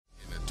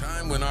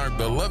time when our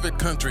beloved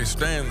country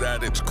stands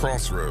at its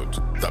crossroads.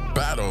 The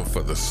battle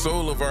for the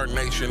soul of our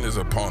nation is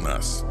upon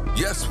us.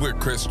 Yes, we're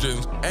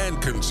Christians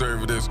and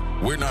conservatives.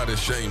 We're not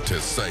ashamed to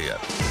say it.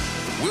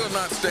 We'll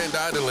not stand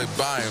idly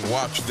by and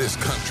watch this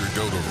country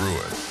go to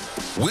ruin.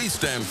 We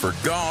stand for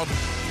God,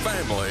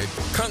 family,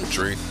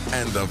 country,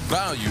 and the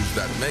values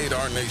that made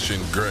our nation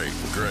great.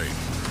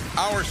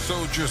 Our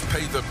soldiers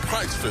pay the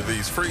price for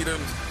these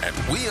freedoms, and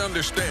we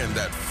understand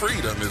that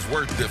freedom is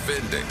worth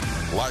defending.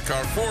 Like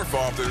our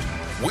forefathers,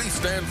 we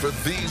stand for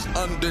these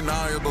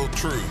undeniable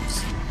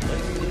truths.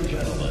 Ladies and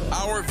gentlemen,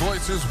 our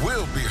voices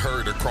will be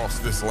heard across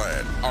this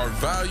land. Our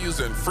values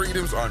and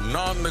freedoms are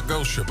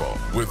non-negotiable.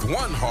 With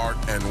one heart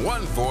and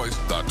one voice,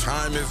 the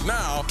time is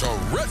now to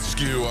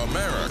rescue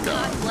America.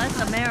 God bless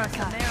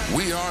America.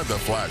 We are the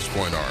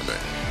FlashPoint Army.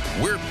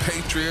 We're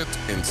patriots,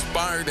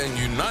 inspired and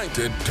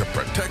united to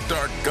protect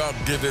our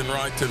God-given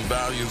rights and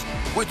values,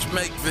 which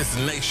make this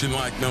nation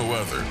like no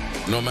other.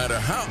 No matter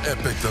how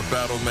epic the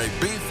battle may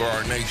be for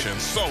our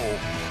nation's soul,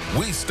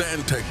 we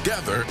stand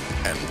together,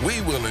 and we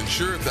will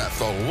ensure that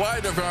the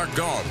light of our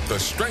God, the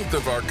strength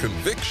of our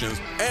convictions,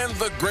 and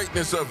the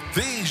greatness of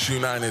these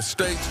United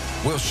States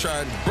will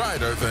shine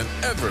brighter than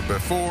ever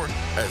before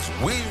as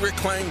we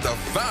reclaim the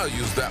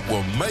values that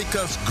will make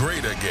us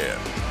great again.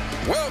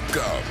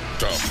 Welcome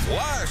to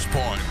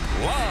FlashPoint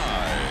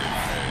Live.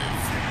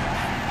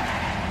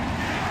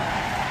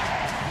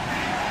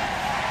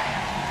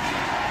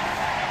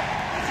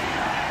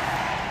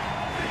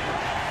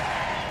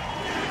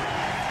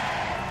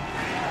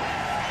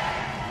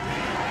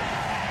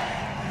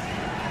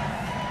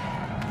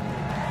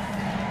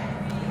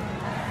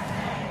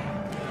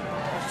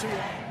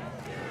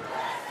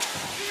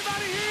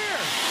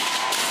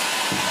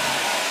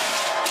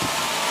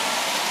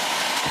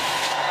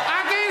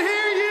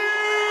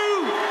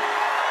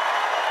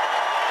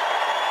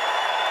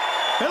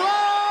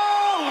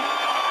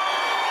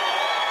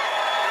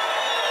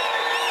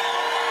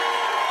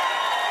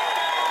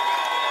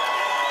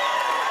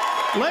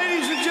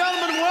 Ladies and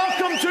gentlemen,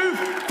 welcome to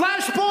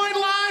FlashPoint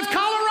Live,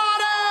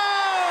 Colorado!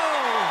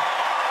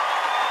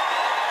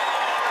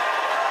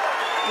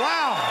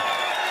 Wow.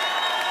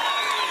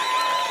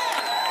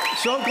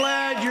 So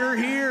glad you're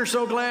here,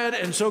 so glad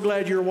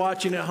you're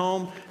watching at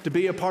home to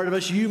be a part of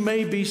us. You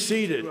may be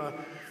seated.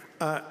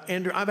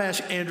 Andrew, I've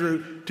asked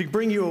Andrew to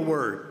bring you a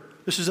word.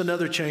 This is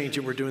another change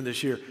that we're doing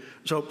this year.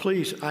 So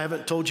please, I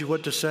haven't told you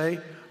what to say.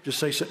 Just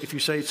say, if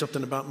you say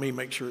something about me,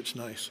 make sure it's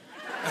nice.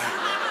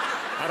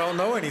 I don't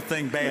know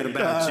anything bad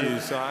about you,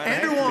 so I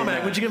Andrew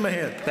Womack, would you give him a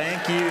hand?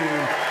 Thank you.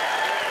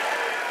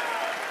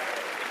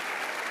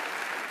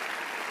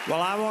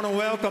 Well, I want to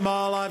welcome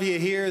all of you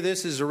here.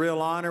 This is a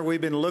real honor. We've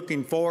been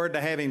looking forward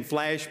to having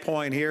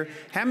FlashPoint here.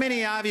 How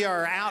many of you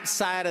are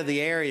outside of the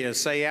area,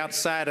 say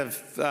outside of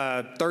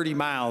 30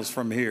 miles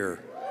from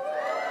here?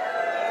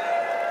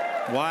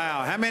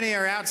 Wow. How many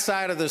are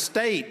outside of the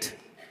state?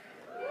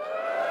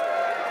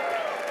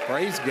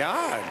 Praise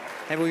God.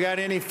 Have we got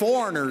any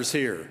foreigners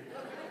here?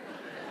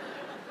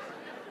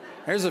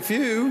 There's a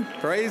few.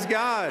 Praise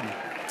God.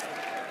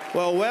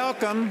 Well,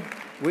 welcome.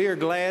 We are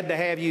glad to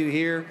have you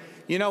here.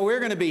 You know, we're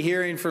going to be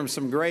hearing from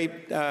some great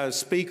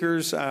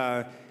speakers.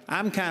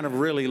 I'm kind of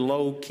really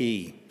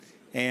low-key,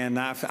 and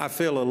I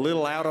feel a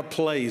little out of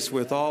place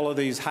with all of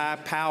these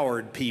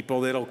high-powered people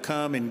that'll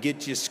come and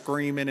get you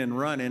screaming and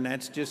running.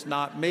 That's just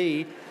not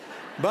me.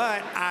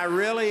 But I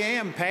really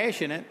am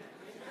passionate.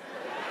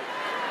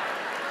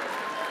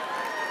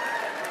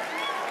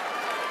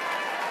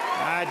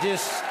 I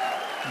just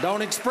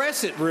don't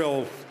express it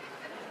real.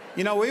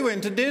 You know, we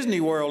went to Disney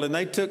World and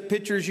they took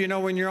pictures, you know,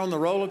 when you're on the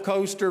roller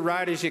coaster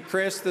right as you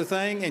crest the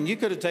thing, and you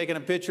could have taken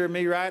a picture of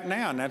me right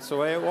now, and that's the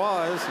way it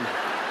was.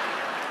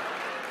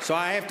 So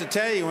I have to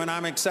tell you when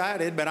I'm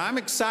excited, but I'm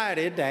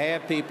excited to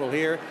have people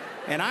here,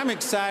 and I'm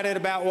excited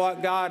about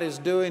what God is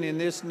doing in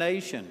this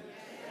nation.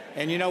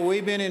 And you know,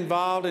 we've been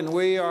involved and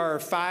we are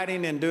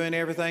fighting and doing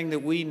everything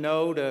that we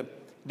know to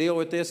deal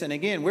with this. And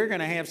again, we're going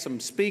to have some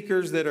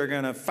speakers that are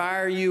going to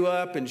fire you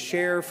up and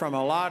share from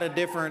a lot of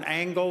different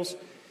angles.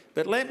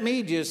 But let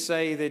me just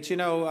say that, you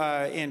know,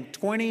 in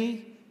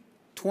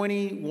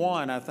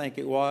 2021, I think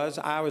it was,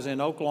 I was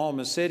in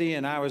Oklahoma City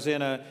and I was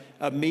in a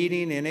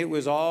meeting, and it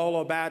was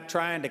all about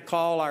trying to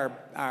call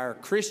our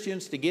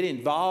Christians to get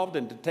involved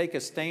and to take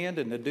a stand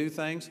and to do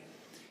things.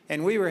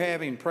 And we were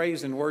having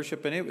praise and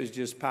worship, and it was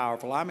just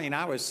powerful. I mean,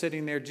 I was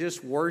sitting there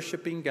just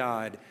worshiping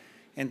God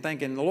and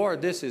thinking,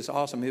 Lord, this is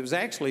awesome. It was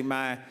actually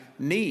my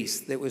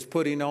niece that was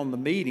putting on the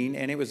meeting,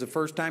 and it was the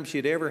first time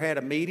she'd ever had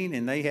a meeting,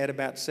 and they had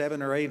about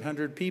 700 or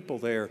 800 people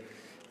there.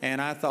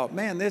 And I thought,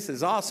 man, this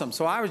is awesome.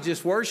 So I was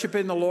just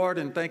worshiping the Lord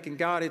and thinking,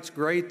 God, it's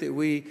great that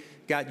we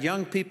got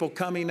young people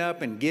coming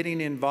up and getting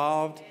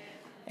involved.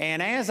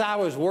 And as I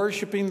was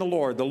worshiping the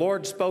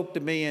Lord spoke to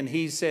me, and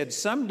he said,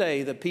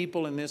 someday the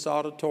people in this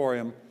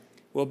auditorium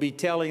will be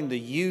telling the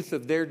youth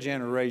of their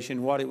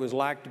generation what it was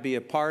like to be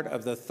a part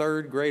of the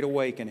Third Great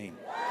Awakening.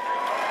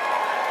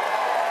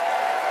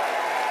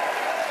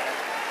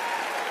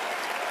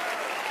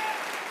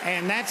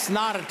 And that's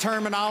not a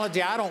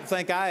terminology I don't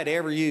think I had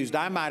ever used.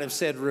 I might have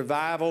said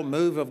revival,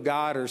 move of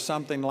God, or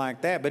something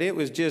like that, but it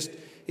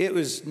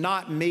was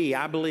not me.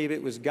 I believe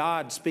it was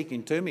God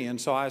speaking to me.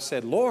 And so I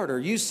said, Lord, are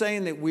you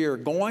saying that we are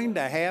going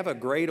to have a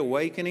great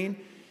awakening?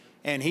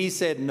 And he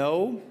said,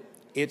 no,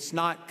 it's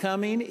not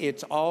coming.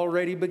 It's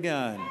already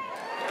begun.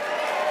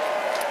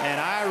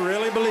 And I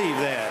really believe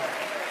that.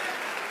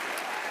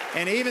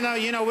 And even though,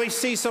 you know, we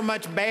see so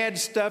much bad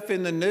stuff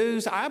in the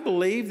news, I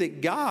believe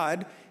that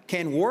God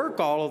can work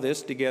all of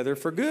this together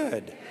for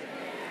good.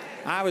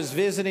 I was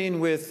visiting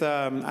with,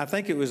 I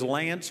think it was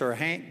Lance or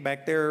Hank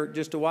back there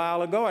just a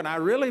while ago, and I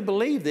really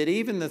believe that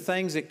even the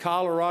things that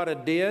Colorado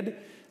did,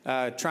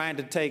 trying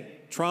to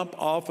take Trump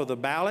off of the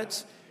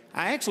ballots,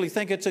 I actually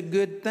think it's a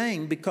good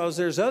thing because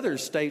there's other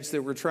states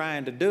that were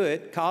trying to do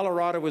it.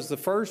 Colorado was the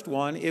first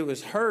one. It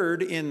was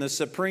heard in the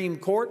Supreme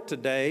Court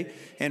today,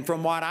 and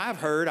from what I've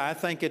heard, I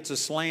think it's a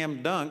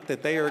slam dunk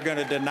that they are going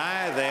to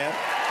deny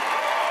that.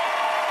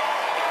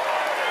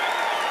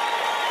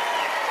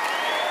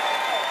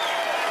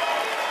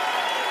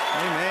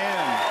 Amen.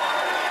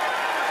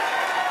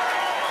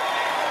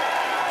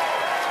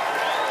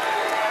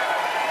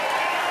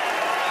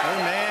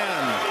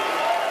 Amen.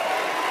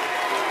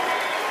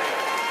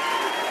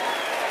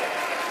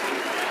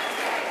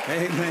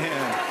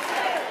 Amen.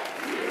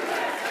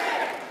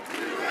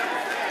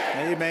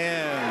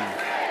 Amen.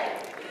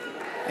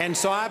 And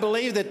so I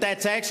believe that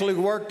that's actually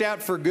worked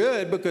out for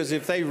good, because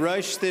if they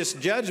rush this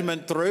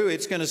judgment through,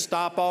 it's going to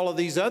stop all of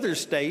these other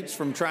states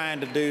from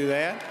trying to do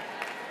that.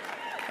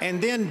 And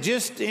then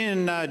just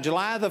in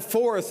July the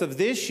 4th of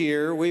this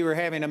year, we were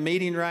having a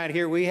meeting right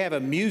here. We have a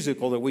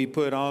musical that we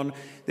put on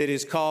that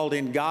is called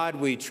In God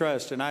We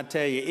Trust. And I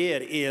tell you,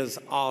 it is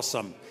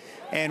awesome.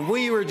 And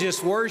we were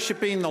just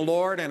worshiping the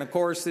Lord. And of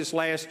course, this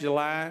last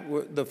July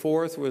the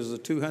 4th was the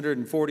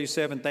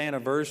 247th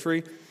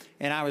anniversary.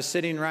 And I was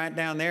sitting right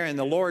down there, and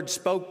the Lord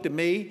spoke to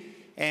me.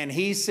 And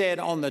he said,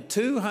 on the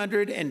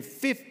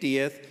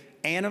 250th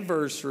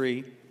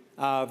anniversary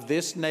of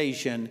this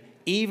nation,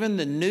 even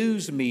the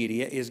news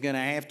media is going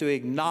to have to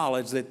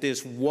acknowledge that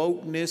this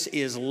wokeness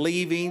is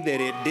leaving,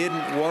 that it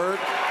didn't work.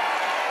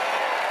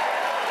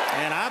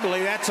 And I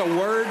believe that's a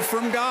word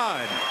from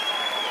God.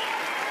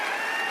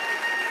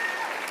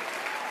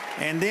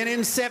 And then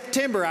in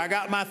September, I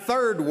got my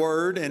third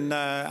word, and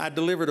I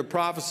delivered a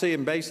prophecy,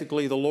 and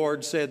basically the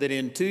Lord said that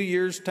in 2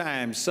 years'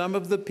 time, some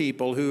of the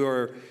people who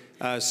are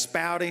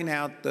spouting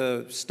out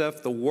the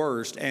stuff the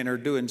worst and are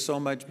doing so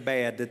much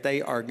bad that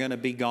they are going to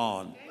be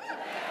gone.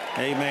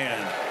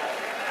 Amen.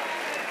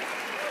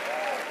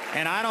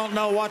 And I don't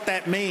know what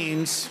that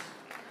means,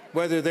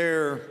 whether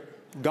they're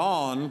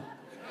gone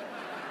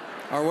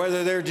or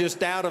whether they're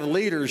just out of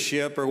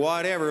leadership or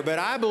whatever, but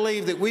I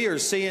believe that we are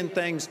seeing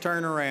things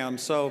turn around.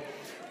 So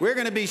we're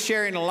going to be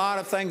sharing a lot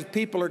of things.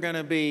 People are going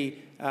to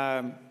be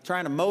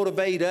trying to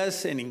motivate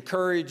us and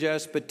encourage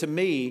us, but to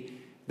me,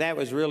 that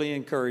was really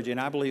encouraging.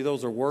 I believe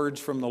those are words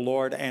from the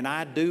Lord, and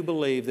I do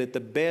believe that the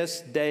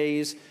best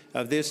days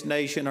of this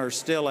nation are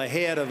still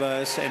ahead of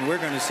us, and we're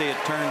going to see it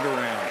turned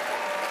around.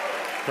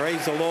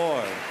 Praise the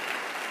Lord.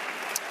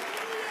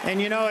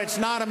 And you know, it's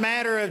not a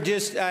matter of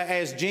just,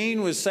 as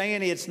Gene was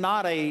saying, it's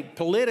not a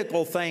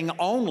political thing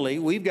only.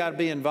 We've got to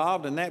be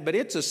involved in that, but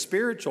it's a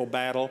spiritual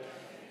battle.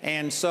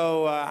 And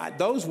so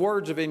those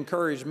words have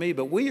encouraged me,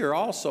 but we are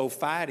also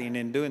fighting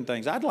and doing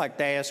things. I'd like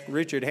to ask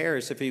Richard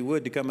Harris, if he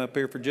would, to come up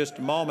here for just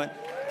a moment.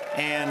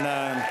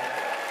 And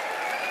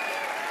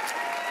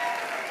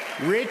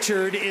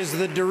Richard is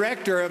the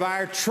director of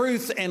our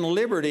Truth and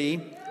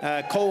Liberty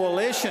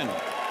Coalition.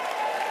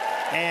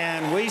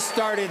 And we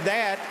started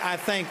that, I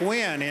think,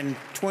 when? In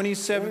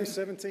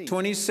 2017.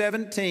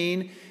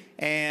 2017.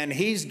 And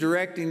he's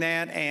directing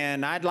that,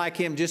 and I'd like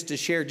him just to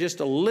share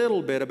just a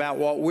little bit about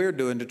what we're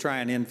doing to try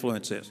and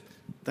influence this.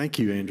 Thank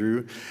you,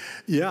 Andrew.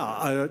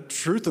 Yeah,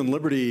 Truth and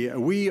Liberty,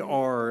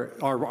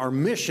 our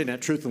mission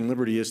at Truth and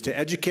Liberty is to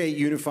educate,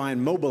 unify,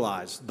 and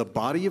mobilize the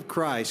body of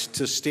Christ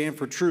to stand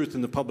for truth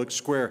in the public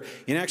square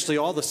in actually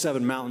all the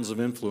 7 mountains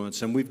of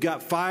influence. And we've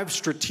got 5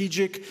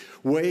 strategic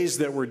ways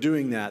that we're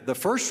doing that. The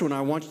first one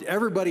I want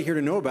everybody here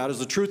to know about is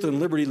the Truth and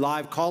Liberty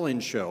live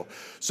call-in show.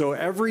 So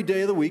every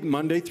day of the week,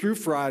 Monday through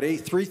Friday,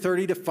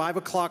 3:30 to 5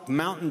 o'clock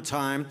Mountain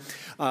Time,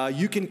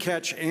 you can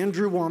catch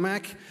Andrew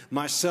Womack,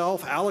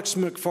 myself, Alex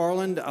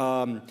McFarland,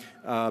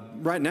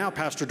 right now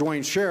Pastor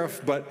Dwayne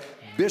Sheriff, but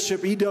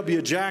Bishop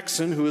E.W.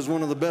 Jackson, who is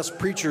one of the best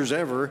preachers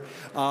ever,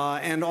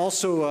 and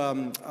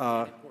also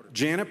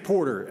Janet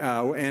Porter.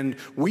 And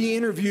we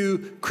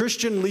interview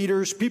Christian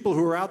leaders, people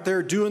who are out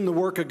there doing the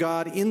work of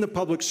God in the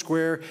public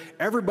square,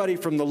 everybody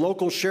from the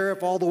local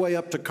sheriff all the way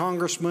up to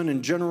congressmen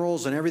and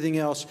generals and everything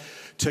else,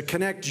 to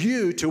connect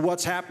you to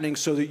what's happening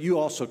so that you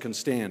also can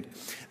stand.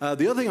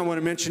 The other thing I want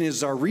to mention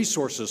is our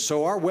resources.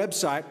 So our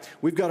website,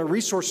 we've got a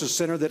resources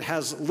center that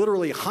has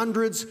literally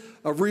hundreds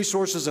of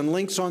resources and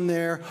links on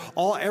there,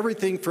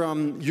 everything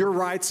from your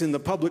rights in the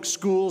public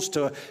schools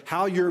to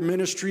how your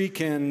ministry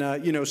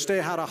can, stay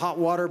out of hot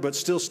water but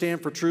still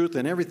stand for truth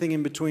and everything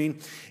in between.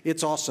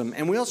 It's awesome.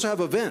 And we also have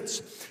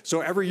events.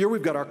 So every year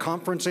we've got our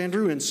conference,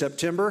 Andrew, in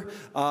September,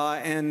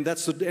 and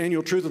that's the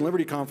annual Truth and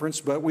Liberty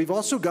Conference. But we've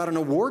also got an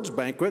awards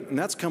banquet, and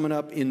that's coming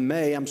up in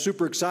May. I'm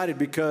super excited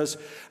because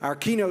our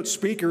keynote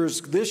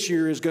speakers this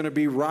year is going to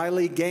be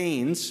Riley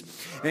Gaines.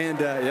 And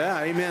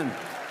yeah, amen.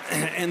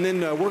 And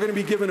then we're going to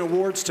be giving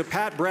awards to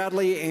Pat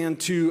Bradley and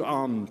to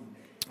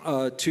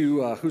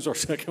who's our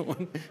second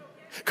one?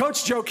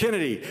 Coach Joe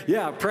Kennedy.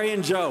 Yeah,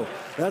 Praying Joe.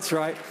 That's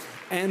right.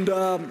 And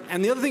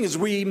the other thing is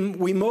we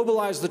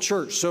mobilize the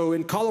church. So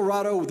in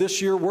Colorado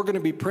this year, we're going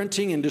to be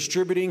printing and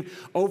distributing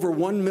over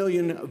 1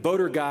 million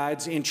voter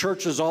guides in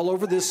churches all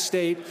over this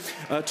state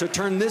to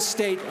turn this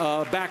state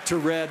back to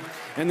red.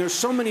 And there's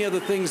so many other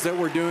things that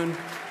we're doing.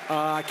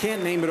 I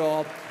can't name it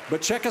all,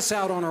 but check us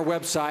out on our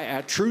website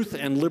at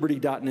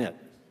truthandliberty.net.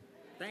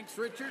 Thanks,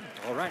 Richard.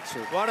 All right,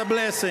 sir. What a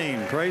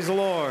blessing. Praise the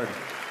Lord.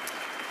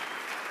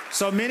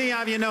 So many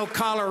of you know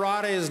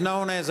Colorado is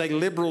known as a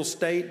liberal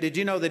state. Did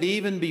you know that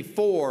even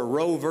before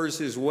Roe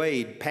versus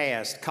Wade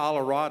passed,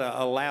 Colorado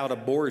allowed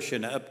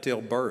abortion up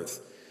till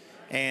birth?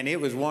 And it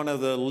was one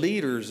of the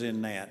leaders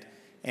in that.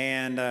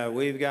 And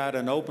we've got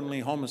an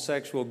openly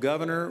homosexual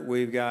governor.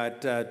 We've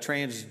got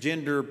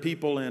transgender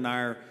people in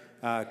our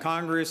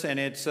Congress. And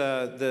it's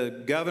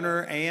the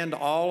governor and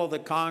all of the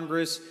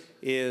Congress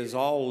is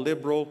all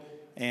liberal.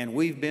 And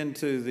we've been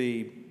to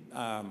the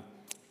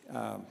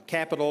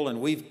Capitol,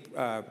 and we've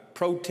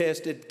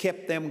protested,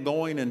 kept them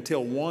going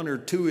until 1 or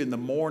 2 in the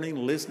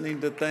morning, listening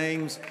to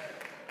things.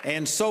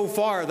 And so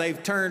far,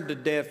 they've turned a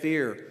deaf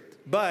ear.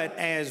 But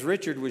as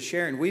Richard was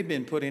sharing, we've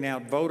been putting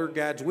out voter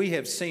guides. We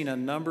have seen a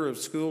number of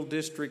school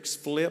districts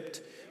flipped.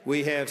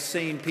 We have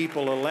seen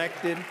people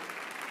elected.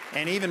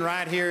 And even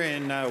right here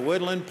in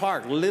Woodland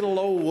Park, little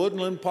old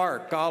Woodland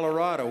Park,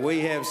 Colorado, we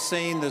have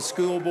seen the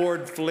school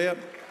board flip.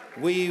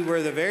 We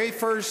were the very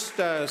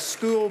first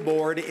school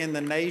board in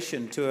the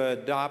nation to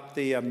adopt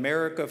the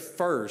America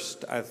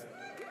First,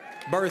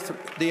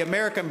 the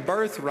American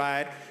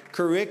Birthright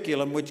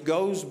curriculum, which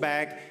goes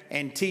back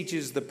and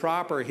teaches the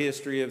proper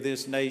history of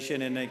this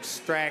nation and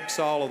extracts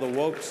all of the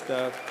woke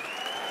stuff.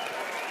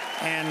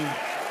 And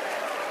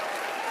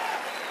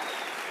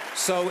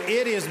so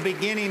it is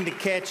beginning to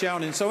catch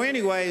on. And so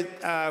anyway,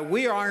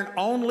 we aren't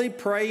only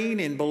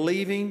praying and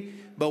believing,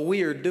 but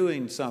we are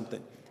doing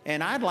something.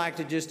 And I'd like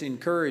to just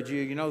encourage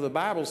you. You know, the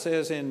Bible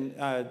says in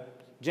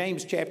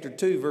James chapter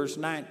 2, verse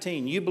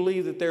 19, you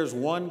believe that there's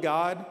one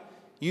God,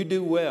 you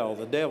do well.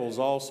 The devils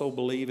also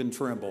believe and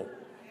tremble.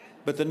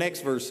 But the next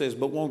verse says,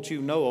 but won't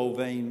you know, O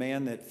vain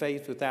man, that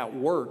faith without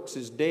works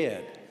is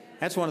dead.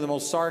 That's one of the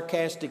most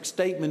sarcastic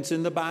statements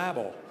in the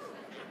Bible.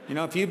 You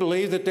know, if you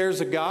believe that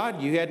there's a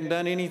God, you hadn't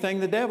done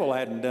anything the devil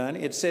hadn't done.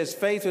 It says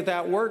faith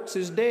without works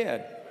is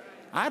dead.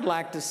 I'd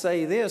like to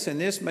say this, and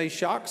this may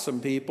shock some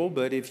people,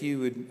 but if you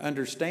would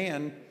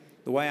understand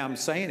the way I'm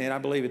saying it, I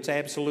believe it's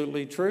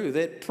absolutely true,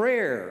 that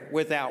prayer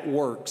without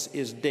works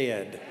is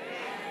dead.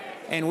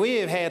 And we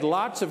have had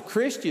lots of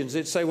Christians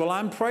that say, well,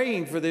 I'm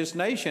praying for this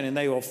nation, and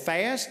they will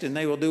fast, and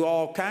they will do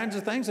all kinds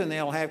of things, and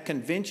they'll have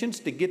conventions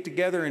to get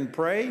together and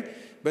pray,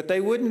 but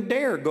they wouldn't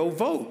dare go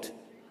vote.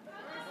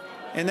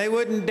 And they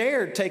wouldn't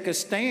dare take a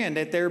stand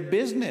at their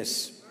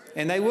business.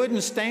 And they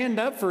wouldn't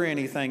stand up for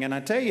anything. And I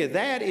tell you,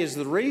 that is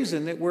the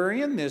reason that we're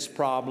in this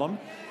problem,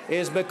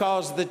 is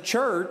because the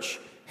church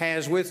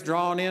has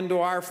withdrawn into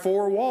our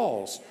four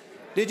walls.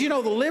 Did you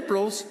know the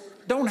liberals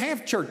don't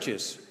have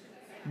churches?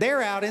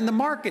 They're out in the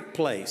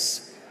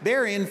marketplace.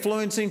 They're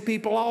influencing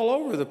people all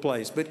over the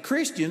place. But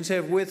Christians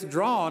have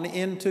withdrawn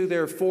into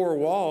their four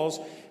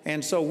walls.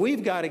 And so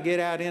we've got to get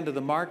out into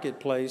the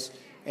marketplace.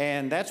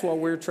 And that's what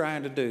we're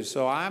trying to do.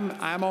 So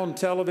I'm on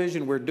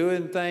television. We're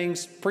doing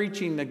things,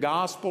 preaching the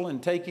gospel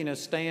and taking a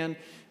stand.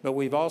 But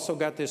we've also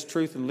got this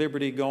Truth and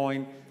Liberty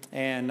going.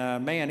 And,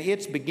 man,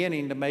 it's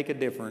beginning to make a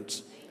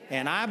difference.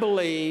 And I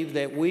believe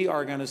that we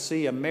are going to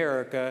see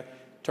America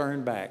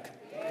turn back.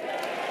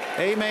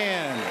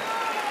 Amen.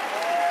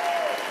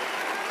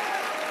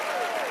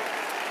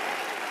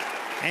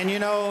 And, you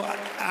know,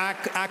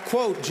 I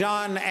quote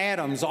John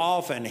Adams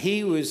often.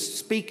 He was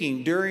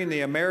speaking during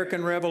the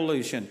American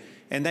Revolution.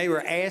 And they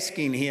were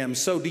asking him,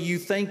 so do you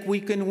think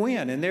we can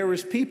win? And there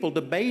was people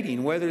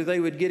debating whether they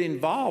would get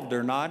involved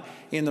or not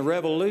in the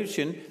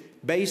revolution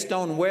based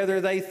on whether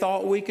they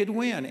thought we could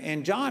win.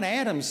 And John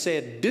Adams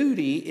said,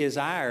 duty is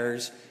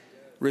ours,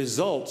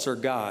 results are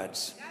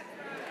God's.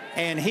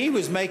 And he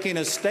was making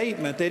a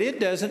statement that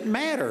it doesn't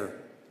matter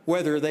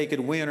whether they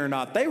could win or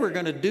not. They were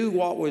going to do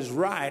what was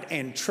right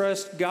and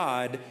trust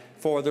God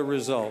for the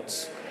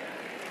results.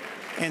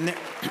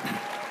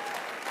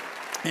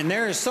 And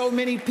there are so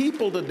many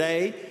people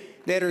today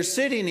that are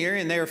sitting here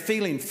and they're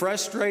feeling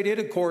frustrated.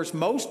 Of course,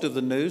 most of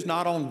the news,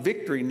 not on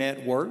Victory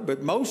Network,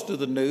 but most of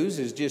the news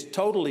is just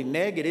totally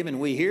negative,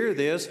 and we hear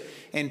this,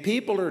 and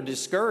people are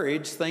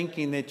discouraged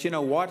thinking that, you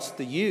know, what's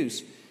the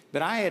use?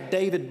 But I had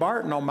David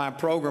Barton on my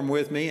program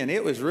with me, and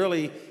it was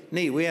really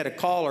neat. We had a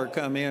caller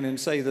come in and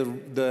say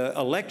the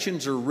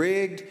elections are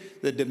rigged,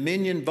 the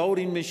Dominion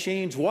voting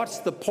machines. What's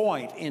the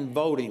point in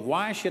voting?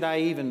 Why should I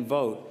even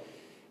vote?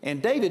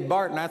 And David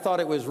Barton, I thought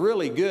it was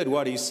really good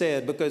what he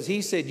said, because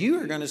he said, you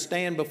are going to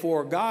stand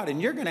before God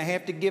and you're going to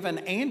have to give an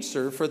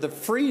answer for the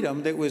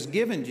freedom that was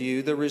given to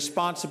you, the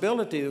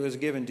responsibility that was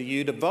given to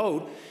you to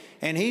vote.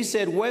 And he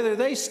said, whether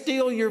they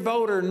steal your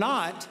vote or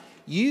not,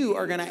 you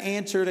are going to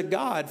answer to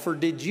God for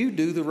did you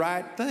do the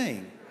right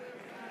thing?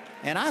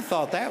 And I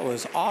thought that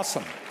was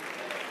awesome.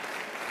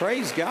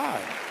 Praise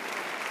God.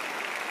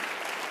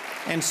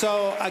 And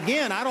so,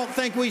 again, I don't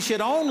think we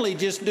should only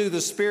just do the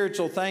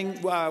spiritual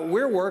thing.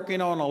 We're working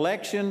on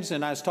elections,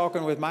 and I was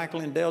talking with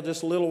Michael and Dale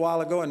just a little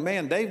while ago, and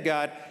man, they've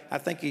got, I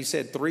think he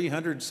said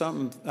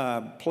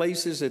 300-something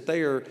places that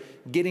they are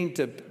getting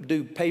to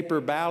do paper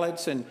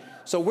ballots. And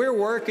so we're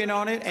working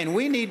on it, and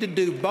we need to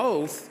do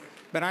both.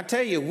 But I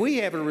tell you, we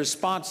have a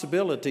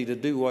responsibility to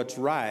do what's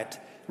right,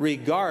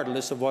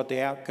 regardless of what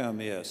the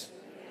outcome is.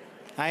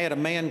 I had a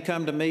man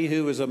come to me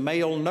who was a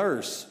male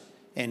nurse,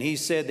 and he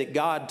said that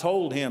God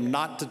told him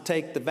not to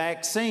take the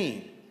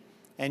vaccine.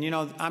 And you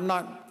know, I'm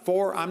not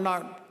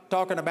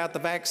talking about the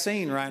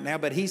vaccine right now,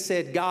 but he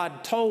said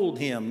God told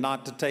him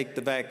not to take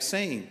the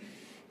vaccine.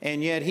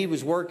 And yet he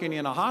was working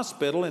in a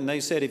hospital, and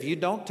they said, if you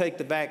don't take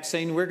the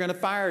vaccine, we're going to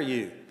fire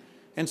you.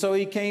 And so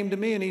he came to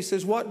me and he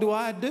says, what do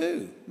I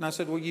do? And I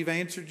said, well, you've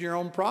answered your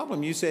own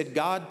problem. You said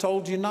God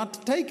told you not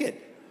to take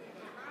it.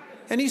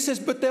 And he says,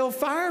 but they'll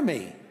fire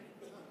me.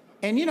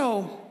 And you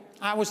know,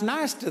 I was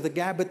nice to the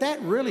guy, but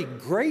that really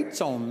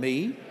grates on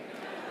me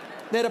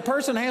that a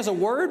person has a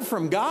word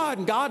from God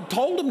and God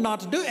told them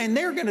not to do it, and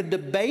they're going to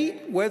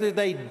debate whether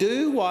they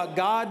do what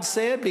God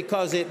said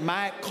because it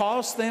might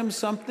cost them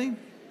something.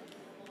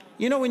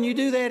 You know, when you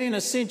do that, in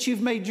a sense,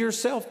 you've made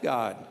yourself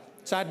God.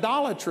 It's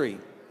idolatry.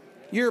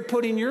 You're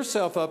putting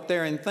yourself up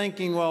there and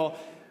thinking, well,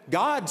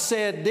 God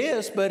said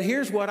this, but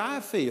here's what I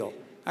feel.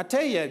 I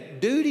tell you,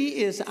 duty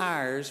is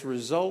ours,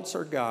 results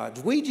are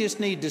God's. We just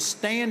need to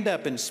stand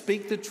up and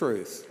speak the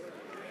truth.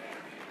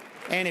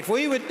 And if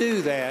we would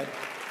do that,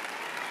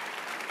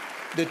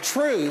 the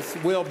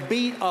truth will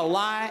beat a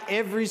lie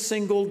every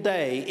single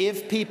day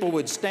if people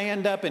would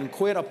stand up and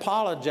quit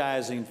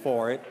apologizing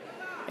for it,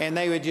 and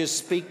they would just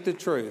speak the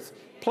truth.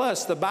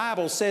 Plus, the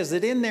Bible says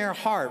that in their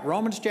heart,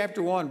 Romans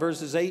chapter 1,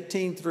 verses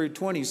 18 through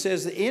 20,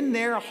 says that in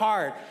their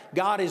heart,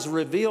 God has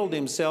revealed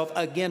himself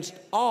against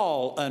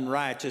all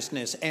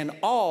unrighteousness and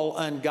all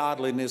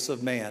ungodliness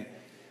of man.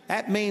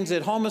 That means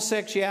that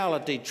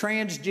homosexuality,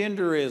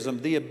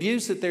 transgenderism, the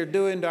abuse that they're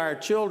doing to our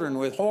children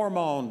with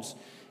hormones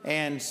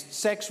and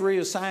sex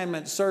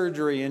reassignment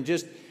surgery and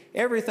just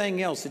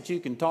everything else that you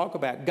can talk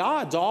about,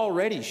 God's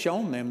already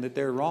shown them that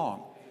they're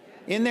wrong.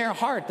 In their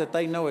heart that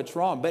they know it's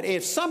wrong. But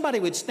if somebody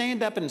would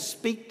stand up and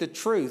speak the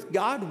truth,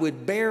 God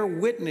would bear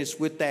witness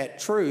with that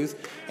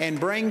truth and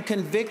bring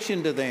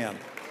conviction to them.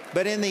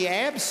 But in the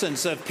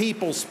absence of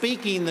people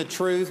speaking the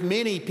truth,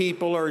 many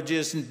people are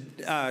just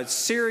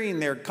searing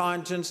their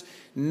conscience,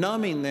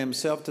 numbing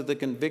themselves to the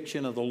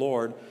conviction of the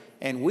Lord.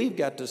 And we've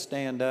got to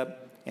stand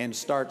up and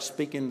start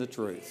speaking the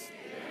truth.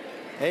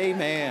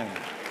 Amen.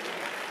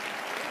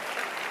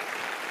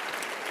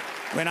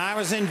 When I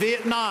was in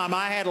Vietnam,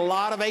 I had a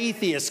lot of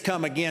atheists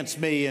come against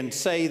me and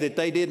say that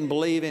they didn't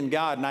believe in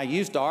God. And I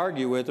used to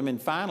argue with them.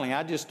 And finally,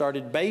 I just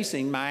started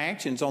basing my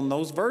actions on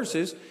those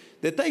verses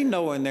that they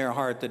know in their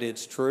heart that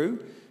it's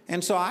true.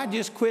 And so I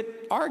just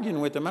quit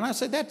arguing with them. And I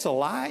said, that's a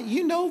lie.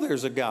 You know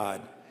there's a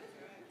God.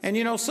 And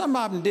you know, some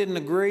of them didn't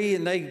agree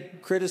and they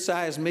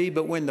criticized me.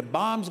 But when the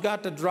bombs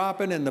got to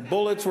dropping and the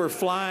bullets were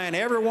flying,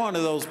 every one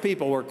of those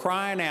people were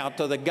crying out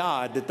to the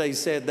God that they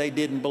said they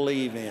didn't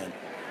believe in.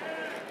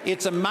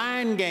 It's a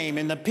mind game,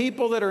 and the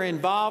people that are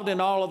involved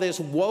in all of this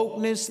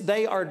wokeness,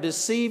 they are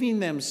deceiving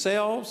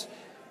themselves.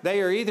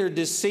 They are either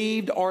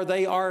deceived or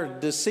they are a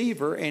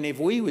deceiver, and if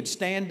we would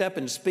stand up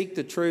and speak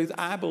the truth,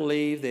 I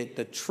believe that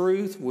the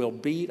truth will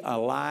beat a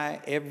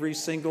lie every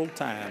single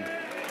time.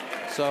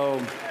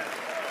 So,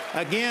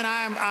 again,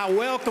 I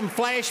welcome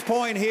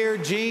FlashPoint here,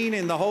 Gene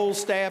and the whole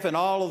staff and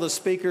all of the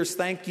speakers.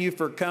 Thank you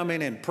for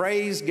coming, and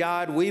praise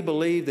God, we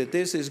believe that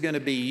this is going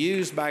to be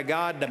used by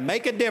God to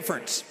make a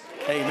difference.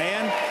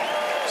 Amen.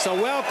 So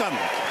welcome.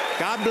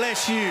 God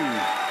bless you.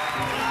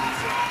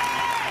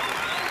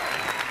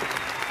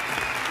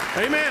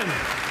 Amen.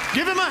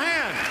 Give him a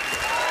hand.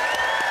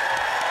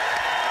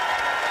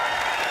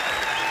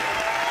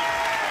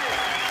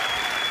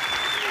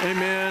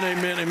 Amen,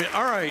 amen, amen.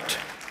 All right.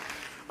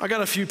 I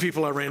got a few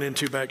people I ran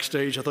into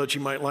backstage I thought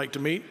you might like to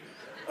meet.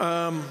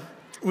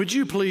 Would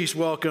you please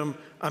welcome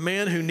a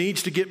man who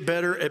needs to get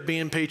better at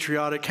being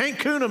patriotic, Hank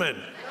Kuhneman.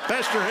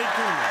 Pastor Hank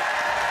Kuhneman.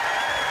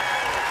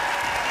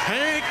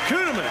 Hank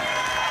Kuhneman.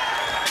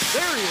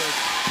 There he is.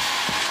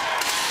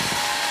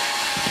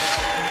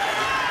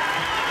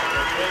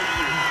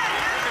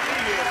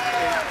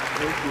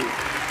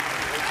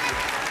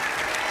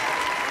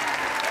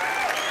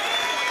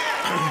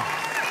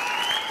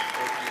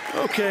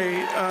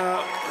 Okay.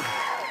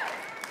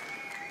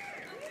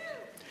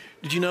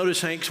 Did you notice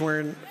Hank's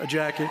wearing a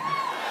jacket?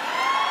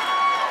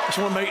 I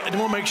want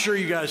to make sure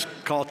you guys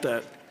caught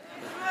that.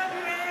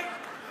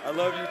 I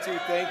love you too.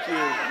 Thank you.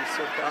 You're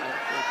so kind.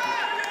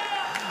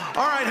 Thank you.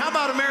 All right, how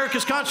about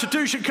America's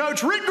Constitution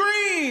coach, Rick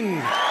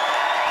Green?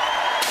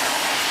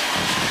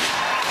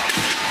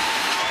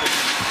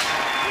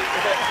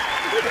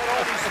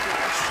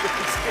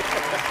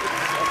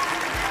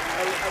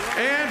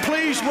 And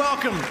please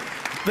welcome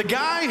the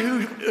guy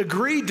who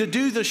agreed to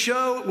do the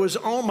show, was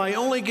my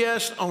only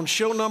guest on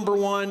show number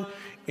 1,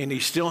 and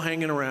he's still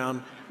hanging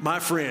around, my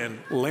friend,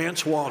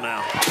 Lance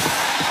Wallnau.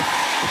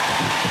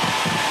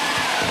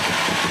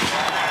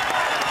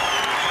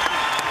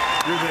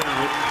 You're there,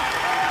 Rick.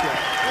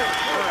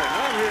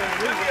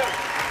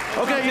 Yeah.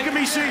 Okay, you can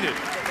be seated.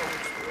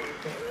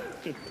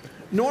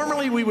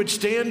 Normally we would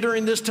stand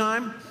during this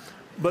time,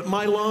 but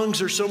my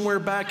lungs are somewhere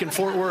back in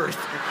Fort Worth.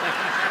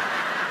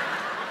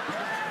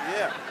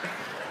 Yeah.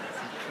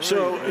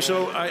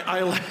 So I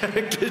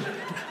elected.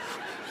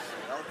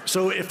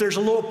 So if there's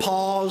a little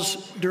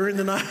pause during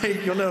the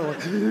night, you'll know.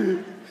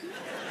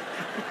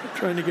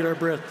 Trying to get our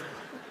breath.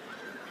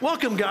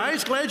 Welcome,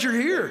 guys. Glad you're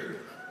here.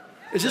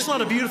 Is this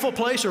not a beautiful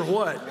place or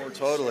what? Oh,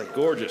 totally.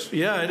 Gorgeous.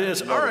 Yeah, it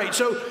is. All right,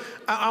 so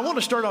I want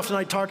to start off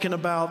tonight talking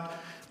about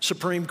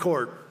Supreme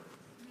Court.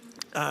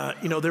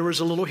 There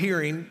was a little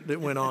hearing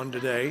that went on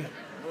today,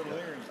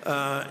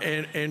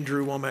 and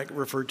Andrew Womack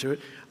referred to it.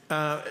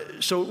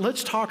 So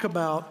let's talk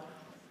about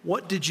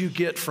what did you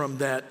get from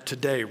that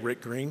today,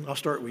 Rick Green? I'll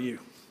start with you.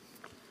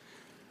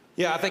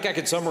 Yeah, I think I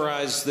could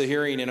summarize the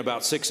hearing in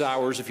about 6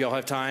 hours if y'all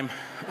have time.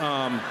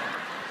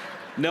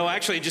 No,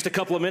 actually, just a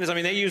couple of minutes. I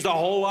mean, they used a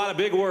whole lot of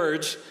big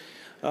words,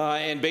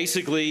 and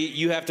basically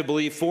you have to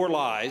believe 4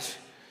 lies.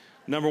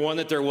 Number 1,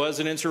 that there was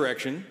an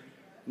insurrection.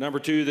 Number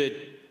 2,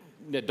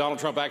 that Donald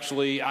Trump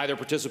actually either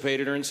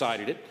participated or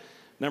incited it.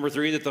 Number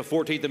 3, that the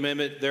 14th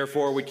Amendment,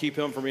 therefore, would keep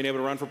him from being able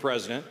to run for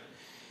president.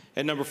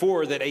 And number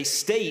 4, that a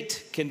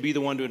state can be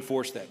the one to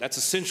enforce that. That's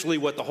essentially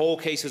what the whole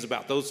case is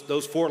about.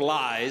 Those 4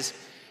 lies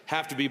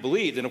have to be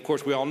believed. And of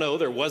course, we all know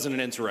there wasn't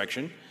an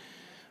insurrection,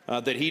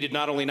 that he did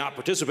not only not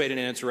participate in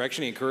an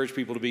insurrection, he encouraged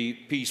people to be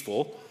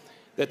peaceful,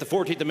 that the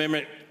 14th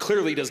Amendment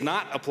clearly does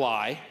not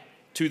apply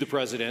to the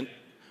president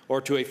or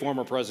to a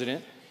former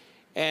president.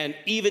 And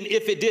even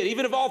if it did,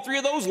 even if all 3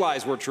 of those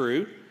lies were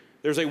true,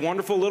 there's a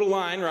wonderful little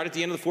line right at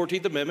the end of the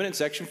 14th Amendment in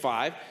Section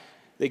 5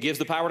 that gives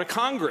the power to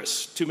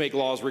Congress to make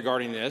laws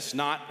regarding this,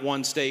 not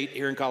one state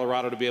here in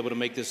Colorado to be able to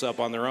make this up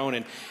on their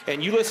own.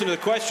 And you listen to the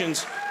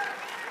questions,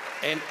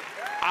 and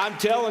I'm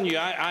telling you,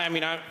 I'm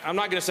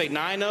not going to say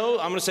 9-0.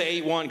 I'm going to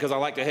say 8-1 because I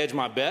like to hedge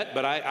my bet.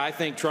 But I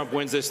think Trump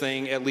wins this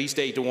thing at least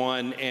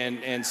 8-1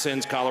 and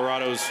sends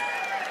Colorado's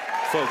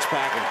folks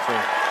packing. So.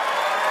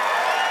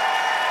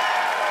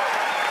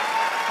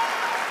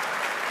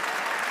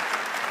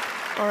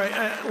 All right,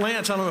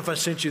 Lance, I don't know if I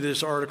sent you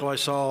this article I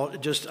saw I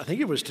think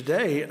it was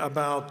today,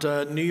 about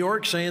New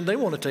York saying they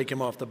want to take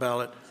him off the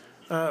ballot.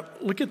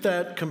 Look at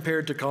that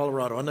compared to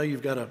Colorado. I know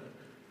you've got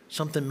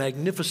something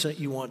magnificent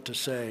you want to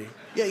say.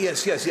 Yeah,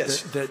 yes.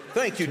 That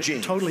Thank you,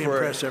 Gene. Totally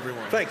impress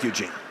everyone. Thank you,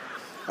 Gene.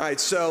 All right,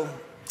 so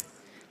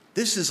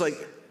this is like,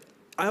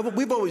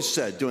 we've always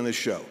said doing this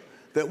show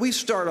that we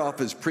start off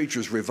as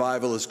preachers,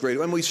 revivalists, great.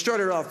 When we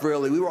started off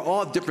really, we were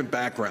all different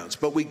backgrounds,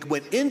 but we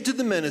went into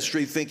the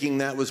ministry thinking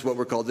that was what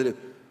we're called to do.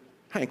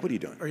 Hank, what are you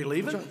doing? Are you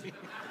leaving?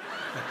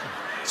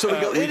 So we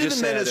go into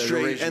the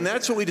ministry, and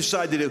that's what we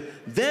decided to do.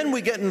 Then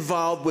we get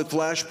involved with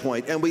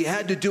FlashPoint, and we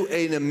had to do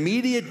an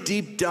immediate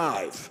deep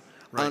dive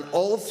on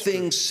all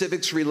things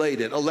civics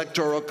related,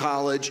 electoral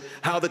college,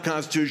 how the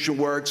Constitution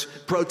works,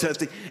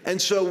 protesting.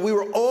 And so we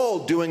were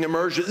all doing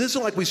immersion. This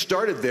isn't like we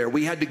started there.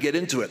 We had to get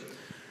into it.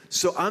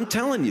 So I'm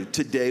telling you,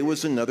 today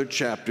was another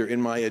chapter in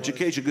my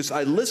education because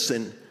I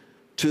listened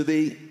to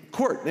the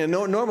court. And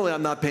normally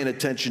I'm not paying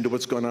attention to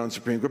what's going on in the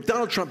Supreme Court.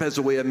 Donald Trump has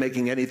a way of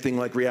making anything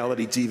like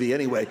reality TV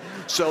anyway.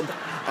 So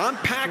I'm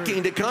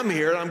packing to come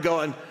here, and I'm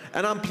going,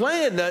 and I'm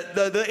playing.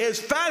 It's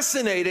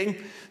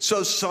fascinating.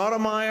 So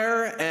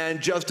Sotomayor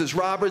and Justice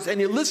Roberts, and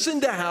you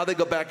listen to how they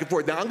go back and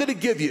forth. Now I'm going to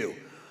give you,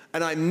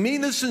 and I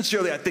mean this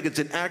sincerely, I think it's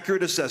an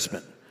accurate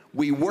assessment.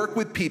 We work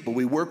with people,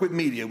 we work with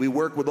media, we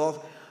work with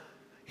all.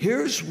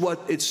 Here's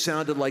what it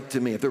sounded like to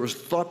me. If there was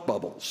thought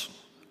bubbles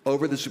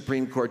over the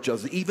Supreme Court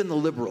justice, even the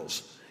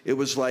liberals, it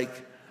was like,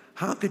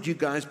 how could you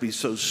guys be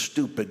so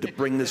stupid to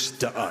bring this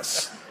to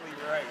us?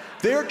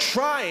 They're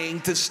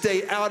trying to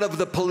stay out of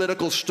the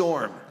political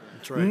storm.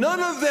 That's right. None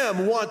of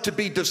them want to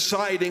be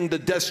deciding the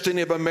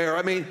destiny of America.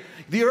 I mean,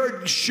 you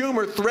heard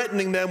Schumer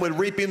threatening them with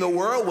reaping the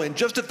whirlwind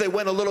just if they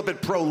went a little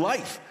bit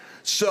pro-life.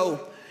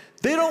 So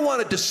they don't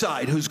want to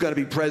decide who's going to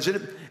be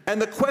president.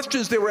 And the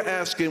questions they were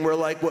asking were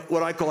like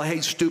what I call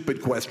hey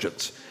stupid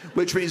questions,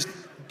 which means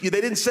they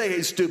didn't say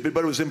hey stupid,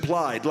 but it was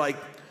implied. Like,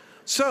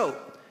 so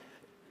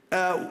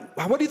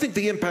what do you think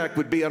the impact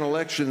would be on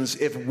elections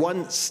if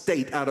one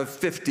state out of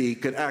 50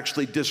 could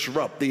actually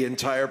disrupt the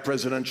entire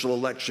presidential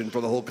election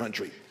for the whole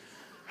country?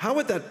 How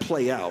would that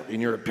play out,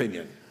 in your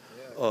opinion?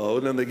 Oh,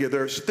 and then they give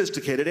their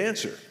sophisticated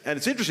answer. And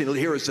it's interesting to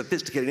hear a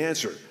sophisticated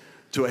answer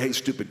to a hey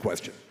stupid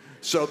question.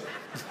 So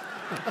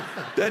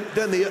then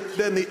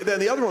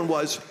the other one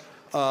was,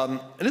 and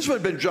this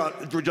would have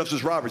been for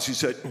Justice Roberts. He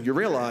said, you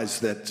realize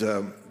that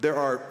there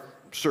are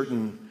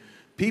certain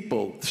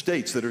people,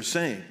 states, that are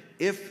saying,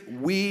 if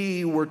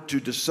we were to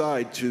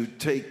decide to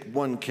take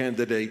one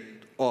candidate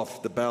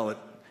off the ballot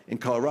in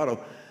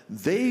Colorado,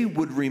 they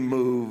would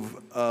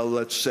remove,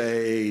 let's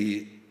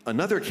say,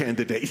 another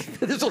candidate.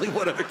 There's only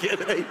one other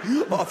candidate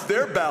off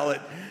their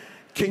ballot.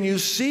 Can you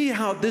see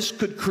how this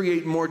could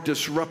create more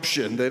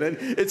disruption?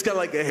 It's kind of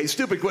like, hey,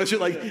 stupid question,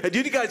 like,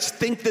 do you guys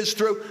think this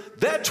through?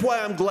 That's why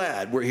I'm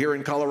glad we're here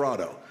in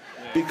Colorado.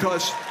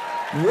 Because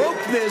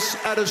wokeness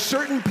at a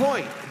certain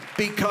point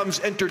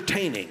becomes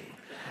entertaining.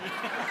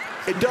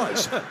 It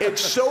does.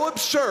 It's so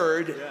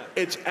absurd,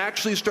 it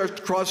actually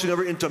starts crossing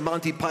over into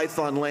Monty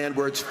Python land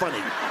where it's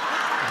funny.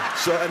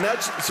 So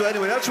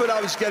anyway, that's what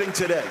I was getting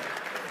today.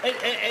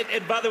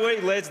 And by the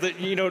way, Les,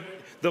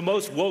 the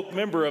most woke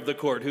member of the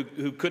court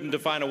who couldn't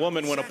define a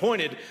woman when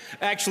appointed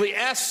actually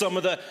asked some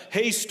of the,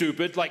 hey,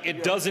 stupid, like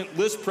it doesn't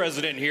list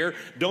president here.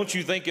 Don't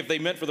you think if they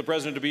meant for the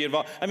president to be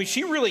involved? I mean,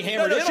 she really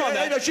hammered in on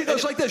that. No, she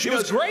goes like this. She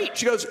goes, great.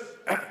 She goes,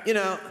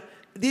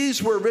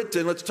 these were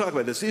written, let's talk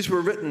about this. These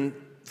were written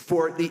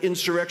for the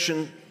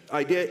insurrection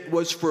idea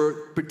was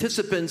for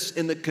participants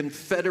in the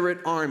Confederate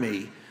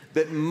Army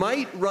that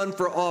might run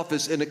for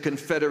office in a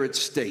Confederate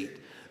state.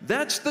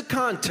 That's the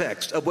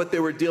context of what they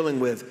were dealing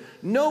with.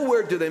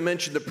 Nowhere do they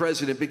mention the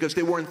president because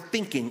they weren't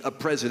thinking of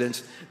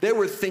presidents. They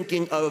were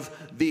thinking of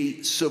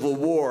the Civil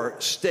War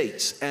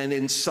states and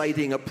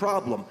inciting a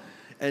problem.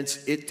 And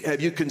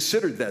have you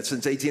considered that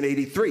since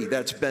 1883?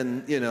 That's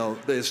been, the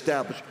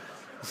established.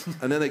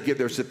 And then they give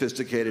their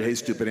sophisticated, hey,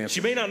 stupid answer.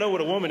 She may not know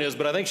what a woman is,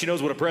 but I think she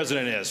knows what a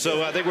president is.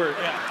 So I think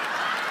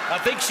I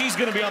think she's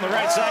going to be on the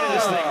right side of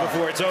this thing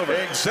before it's over.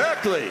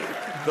 Exactly.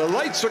 The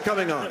lights are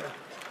coming on.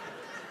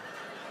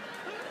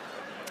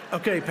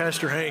 Okay,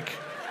 Pastor Hank.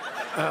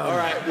 All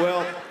right,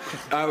 well,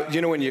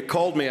 when you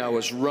called me, I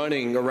was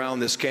running around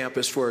this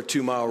campus for a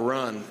 2-mile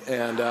run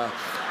and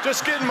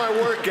just getting my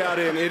workout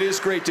in. It is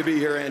great to be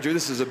here, Andrew.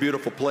 This is a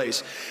beautiful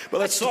place.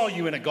 But I saw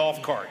you in a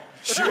golf cart.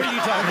 Sure. What are you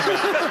talking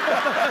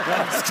about? No,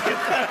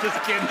 I'm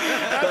just kidding.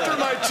 After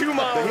my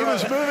 2-mile run. He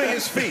was moving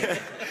his feet.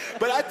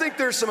 But I think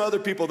there's some other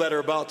people that are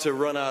about to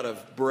run out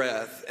of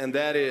breath, and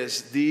that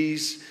is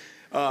these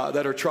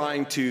that are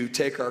trying to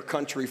take our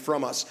country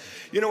from us.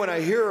 When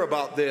I hear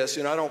about this,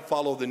 I don't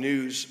follow the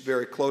news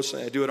very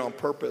closely. I do it on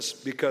purpose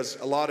because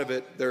a lot of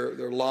it,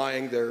 they're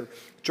lying. They're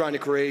trying to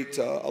create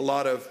a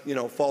lot of,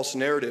 false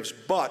narratives.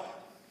 But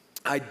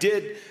I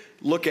did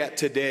look at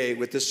today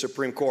with this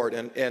Supreme Court,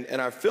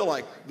 and I feel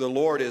like the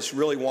Lord is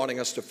really wanting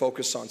us to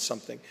focus on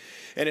something.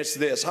 And it's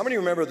this. How many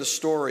remember the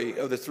story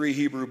of the 3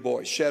 Hebrew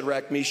boys,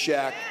 Shadrach,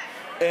 Meshach,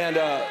 and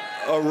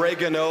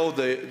oregano,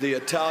 the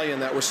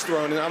Italian that was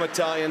thrown in? I'm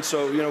Italian,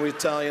 so we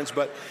Italians.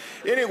 But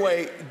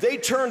anyway, they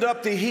turned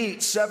up the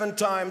heat 7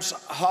 times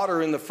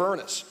hotter in the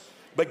furnace.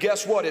 But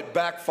guess what? It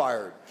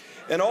backfired.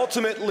 And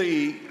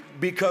ultimately,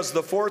 because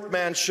the 4th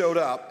man showed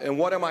up, and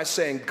what am I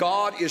saying?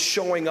 God is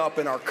showing up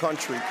in our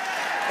country.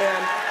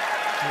 And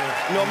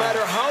no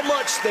matter how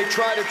much they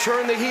try to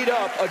turn the heat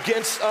up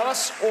against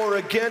us or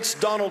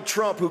against Donald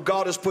Trump, who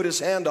God has put his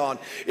hand on,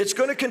 it's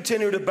going to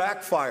continue to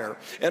backfire.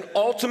 And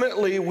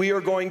ultimately, we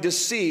are going to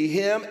see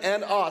him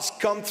and us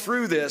come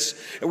through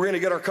this, and we're going to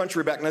get our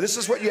country back. Now, this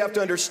is what you have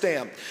to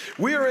understand.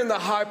 We are in the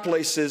high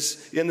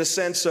places in the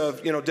sense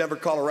of, Denver,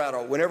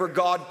 Colorado. Whenever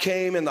God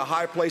came in the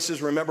high places,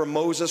 remember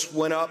Moses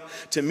went up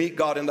to meet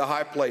God in the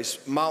high place,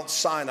 Mount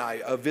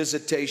Sinai, a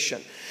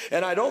visitation.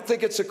 And I don't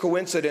think it's a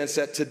coincidence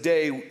that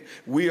today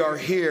we are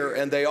here,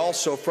 and they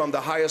also, from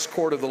the highest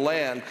court of the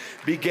land,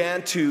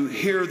 began to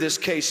hear this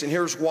case, and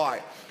here's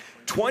why.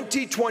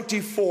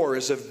 2024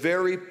 is a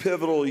very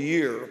pivotal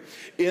year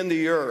in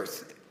the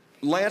earth.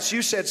 Lance,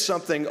 you said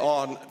something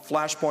on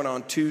FlashPoint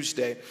on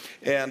Tuesday,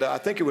 and I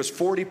think it was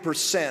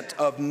 40%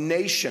 of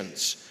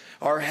nations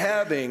are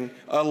having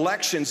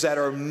elections that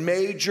are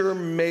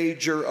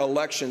major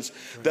elections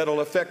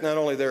that'll affect not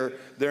only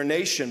their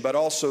nation, but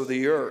also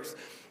the earth.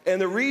 And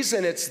the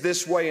reason it's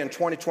this way in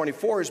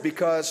 2024 is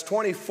because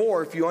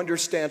 24, if you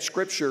understand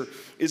Scripture,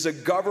 is a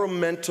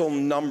governmental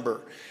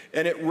number.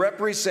 And it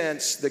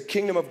represents the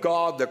kingdom of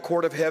God, the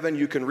court of heaven.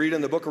 You can read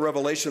in the book of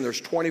Revelation, there's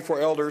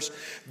 24 elders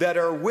that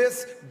are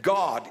with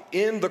God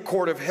in the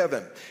court of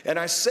heaven. And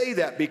I say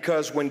that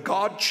because when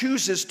God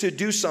chooses to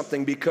do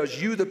something because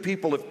you, the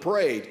people, have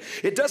prayed,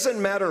 it doesn't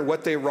matter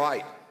what they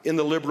write in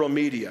the liberal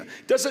media.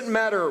 It doesn't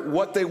matter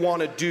what they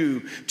want to do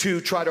to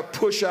try to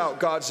push out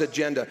God's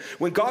agenda.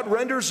 When God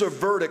renders a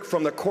verdict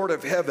from the court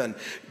of heaven,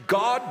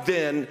 God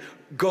then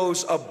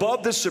goes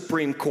above the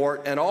Supreme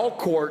Court and all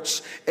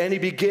courts, and he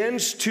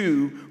begins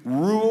to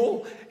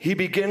rule. He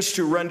begins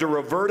to render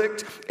a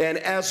verdict, and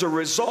as a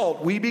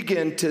result, we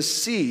begin to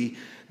see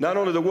not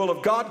only the will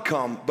of God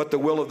come, but the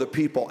will of the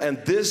people. And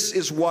this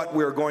is what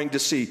we're going to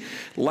see.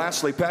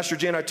 Lastly, Pastor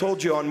Gene, I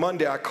told you on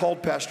Monday, I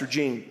called Pastor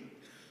Gene.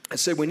 I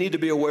said, we need to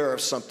be aware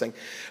of something.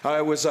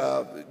 I was,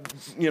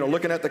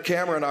 looking at the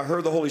camera, and I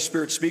heard the Holy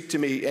Spirit speak to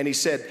me, and he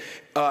said,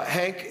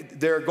 Hank,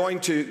 they're going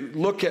to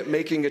look at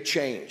making a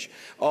change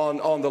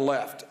on the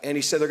left. And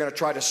he said they're going to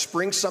try to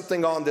spring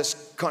something on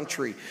this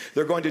country.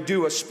 They're going to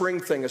do a spring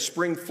thing, a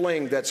spring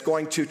fling that's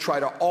going to try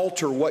to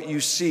alter what you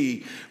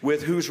see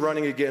with who's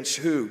running against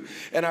who.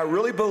 And I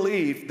really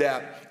believe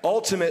that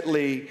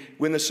ultimately,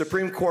 when the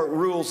Supreme Court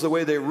rules the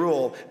way they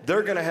rule,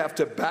 they're going to have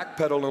to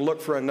backpedal and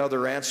look for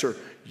another answer.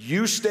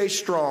 You stay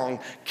strong,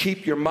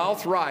 keep your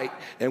mouth right,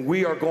 and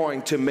we are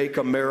going to make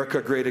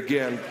America great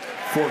again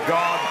for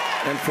God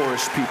and for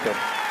his people.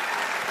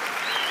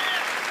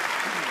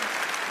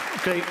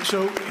 Okay,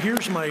 so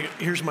here's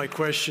my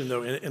question,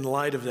 though, in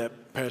light of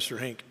that, Pastor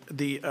Hank.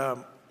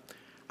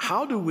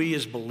 How do we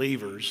as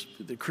believers,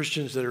 the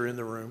Christians that are in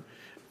the room,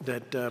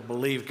 that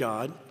believe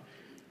God,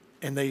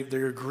 and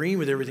they're agreeing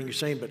with everything you're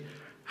saying, but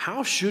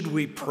how should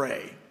we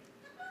pray?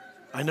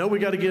 I know we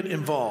got to get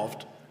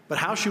involved, but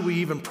how should we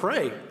even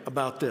pray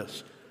about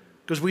this?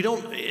 Because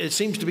it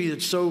seems to be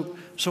that so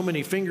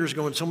many fingers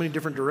go in so many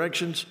different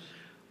directions.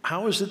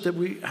 How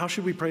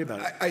should we pray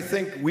about it? I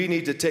think we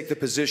need to take the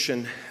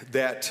position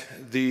that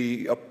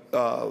the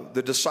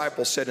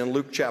disciples said in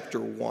Luke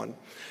chapter 1.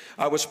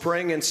 I was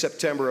praying in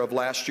September of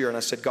last year, and I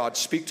said, God,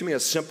 speak to me a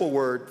simple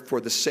word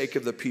for the sake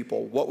of the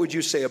people. What would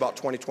you say about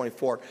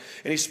 2024?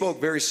 And he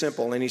spoke very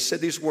simple, and he said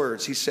these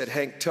words. He said,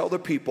 Hank, tell the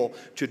people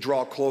to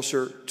draw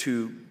closer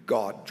to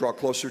God, draw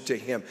closer to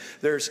him.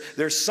 There's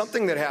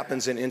something that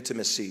happens in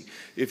intimacy.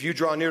 If you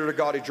draw nearer to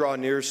God, he draws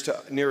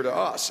nearer to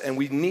us, and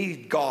we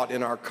need God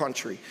in our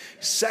country.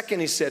 Second,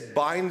 he said,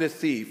 bind the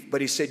thief,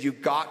 but he said,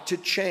 you've got to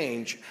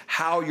change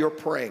how you're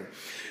praying.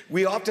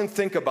 We often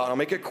think about, I'll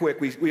make it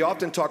quick, we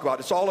often talk about,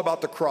 it's all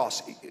about the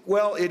cross.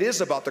 Well, it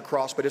is about the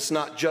cross, but it's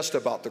not just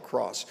about the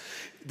cross.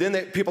 Then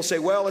people say,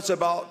 well, it's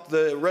about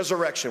the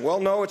resurrection. Well,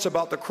 no, it's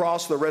about the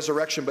cross, the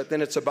resurrection, but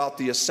then it's about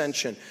the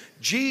ascension.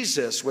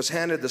 Jesus was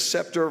handed the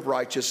scepter of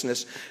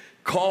righteousness,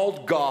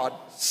 called God,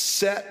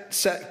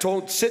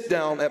 told, sit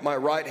down at my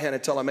right hand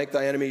until I make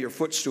thy enemy your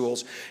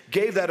footstools,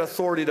 gave that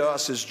authority to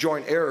us as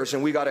joint heirs,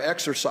 and we got to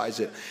exercise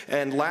it.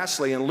 And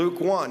lastly, in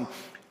Luke 1,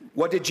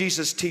 what did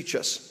Jesus teach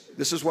us?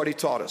 This is what he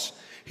taught us.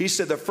 He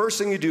said, the first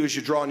thing you do is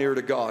you draw near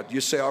to God.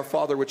 You say, our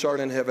Father which art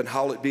in heaven,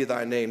 hallowed be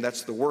thy name.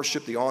 That's the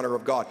worship, the honor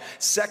of God.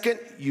 Second,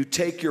 you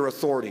take your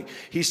authority.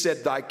 He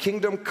said, thy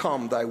kingdom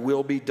come, thy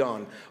will be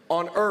done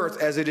on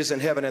earth as it is in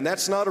heaven. And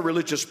that's not a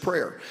religious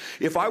prayer.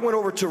 If I went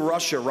over to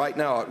Russia right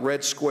now at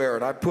Red Square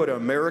and I put an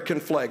American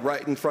flag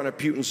right in front of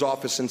Putin's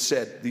office and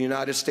said, the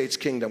United States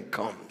kingdom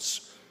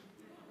comes,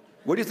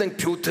 what do you think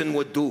Putin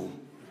would do?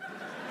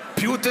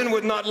 Putin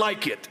would not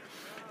like it.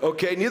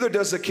 Okay, neither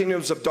does the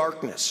kingdoms of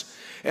darkness.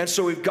 And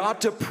so we've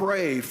got to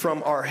pray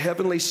from our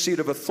heavenly seat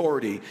of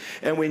authority,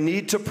 and we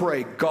need to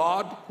pray,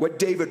 God, what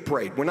David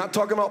prayed. We're not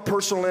talking about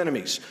personal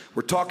enemies.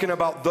 We're talking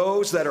about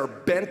those that are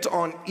bent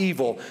on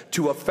evil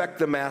to affect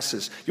the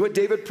masses. You know what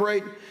David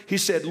prayed? He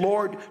said,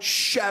 Lord,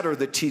 shatter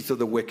the teeth of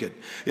the wicked.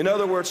 In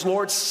other words,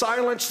 Lord,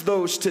 silence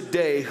those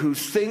today who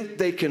think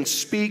they can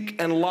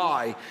speak and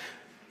lie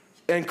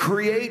and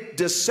create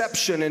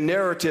deception and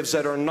narratives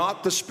that are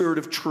not the spirit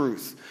of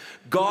truth.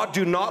 God,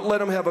 do not let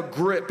them have a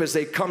grip as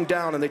they come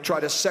down and they try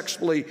to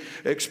sexually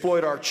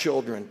exploit our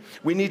children.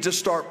 We need to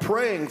start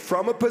praying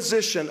from a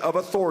position of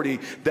authority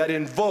that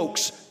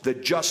invokes the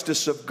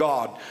justice of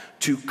God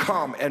to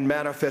come and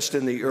manifest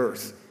in the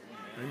earth.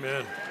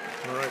 Amen.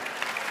 All right.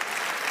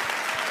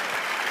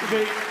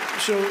 Okay,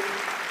 so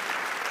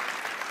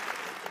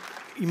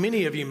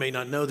many of you may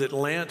not know that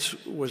Lance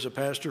was a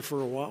pastor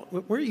for a while.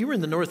 You were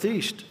in the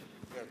Northeast.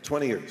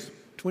 20 years.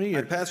 20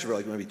 years. I pastored for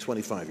like maybe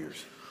 25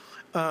 years.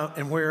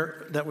 And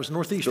where, that was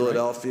Northeast,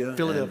 Philadelphia, right?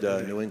 Philadelphia,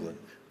 and New England.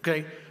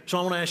 Okay, so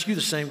I want to ask you the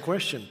same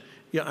question.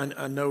 Yeah,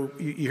 I know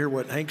you hear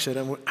what Hank said.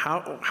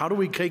 How do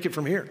we take it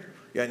from here?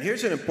 Yeah, and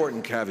here's an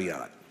important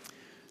caveat.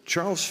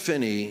 Charles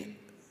Finney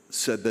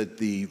said that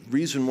the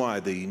reason why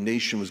the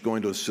nation was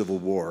going to a civil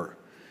war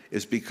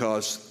is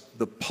because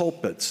the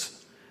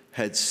pulpits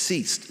had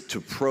ceased to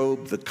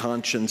probe the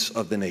conscience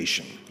of the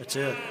nation. That's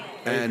it.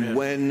 And Amen.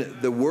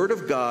 when the Word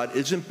of God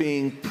isn't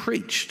being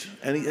preached,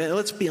 and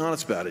let's be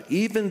honest about it,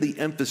 even the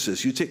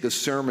emphasis, you take a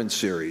sermon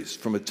series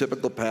from a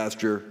typical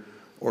pastor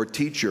or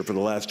teacher for the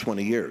last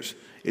 20 years,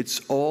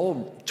 it's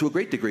all, to a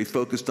great degree,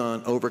 focused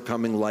on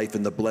overcoming life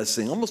and the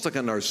blessing, almost like a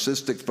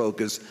narcissistic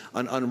focus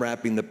on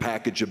unwrapping the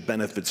package of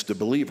benefits to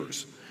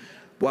believers.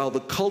 While the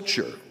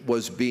culture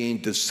was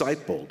being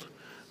discipled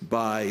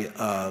by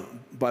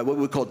what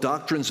we call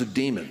doctrines of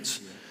demons,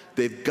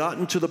 they've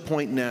gotten to the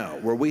point now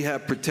where we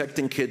have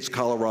Protecting Kids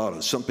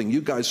Colorado, something you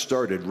guys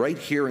started right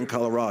here in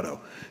Colorado,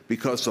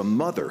 because a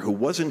mother who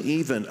wasn't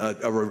even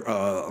a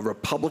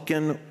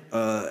Republican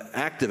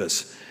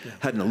activist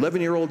had an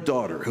 11-year-old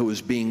daughter who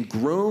was being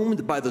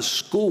groomed by the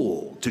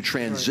school to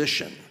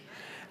transition.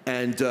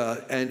 Right.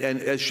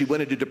 And as she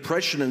went into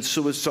depression and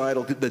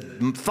suicidal,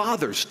 the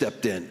father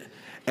stepped in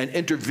and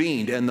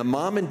intervened, and the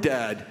mom and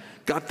dad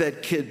got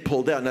that kid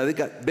pulled out. Now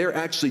they're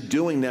actually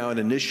doing now an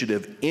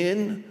initiative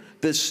in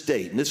this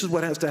state. And this is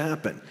what has to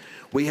happen.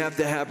 We have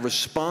to have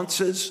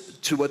responses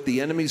to what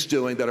the enemy's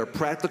doing that are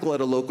practical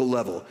at a local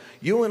level.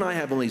 You and I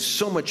have only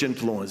so much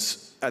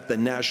influence at the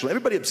national.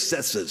 Everybody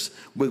obsesses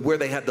with where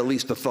they have the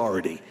least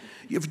authority.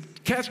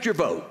 You've cast your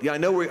vote. Yeah, I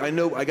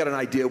know. I got an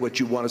idea what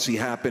you want to see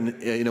happen,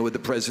 with the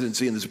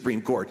presidency and the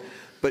Supreme Court.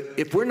 But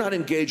if we're not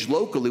engaged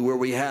locally, where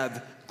we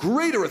have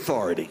greater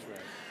authority,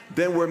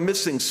 then we're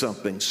missing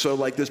something. So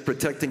like this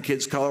Protecting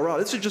Kids Colorado,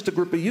 this is just a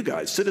group of you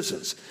guys,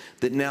 citizens,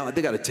 that now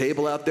they got a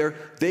table out there.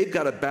 They've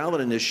got a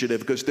ballot initiative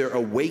because they're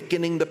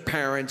awakening the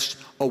parents,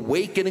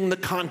 awakening the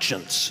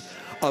conscience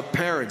of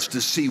parents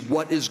to see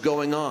what is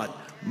going on.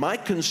 My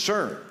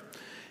concern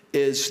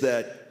is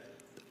that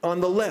on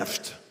the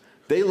left,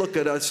 they look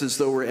at us as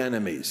though we're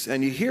enemies.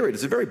 And you hear it.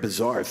 It's a very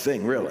bizarre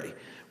thing, really.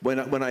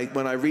 When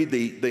I read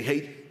the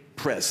hate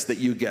press that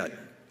you get,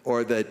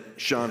 or that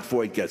Sean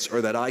Foyt gets,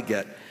 or that I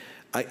get,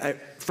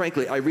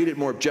 frankly, I read it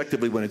more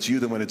objectively when it's you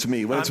than when it's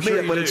me. When it's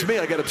me,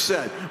 I get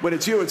upset. When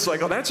it's you, it's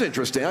like, oh, that's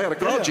interesting. I got to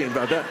call Gene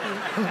about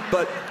that.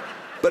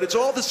 But it's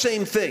all the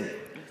same thing.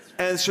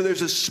 And so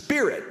there's a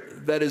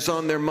spirit that is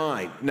on their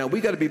mind. Now,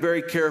 we got to be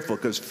very careful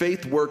because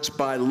faith works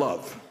by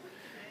love.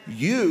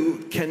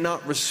 You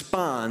cannot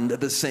respond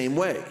the same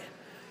way.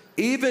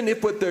 Even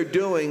if what they're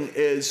doing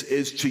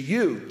is to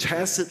you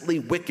tacitly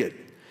wicked,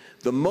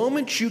 the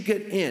moment you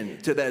get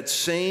into that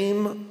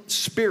same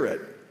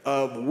spirit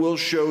of we'll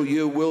show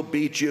you, we'll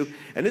beat you.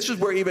 And this is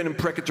where even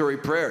imprecatory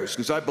prayers,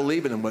 because I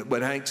believe in them,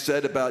 what Hank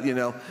said about,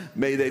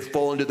 may they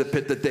fall into the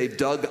pit that they've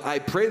dug. I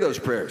pray those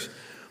prayers.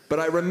 But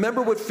I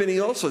remember what Finney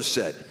also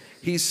said.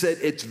 He said,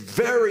 it's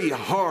very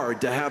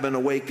hard to have an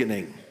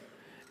awakening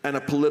and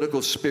a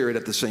political spirit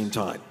at the same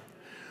time.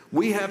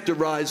 We have to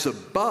rise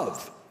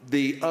above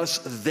the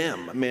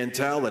us-them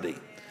mentality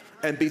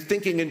and be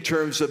thinking in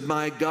terms of,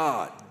 my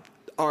God,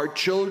 our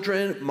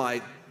children,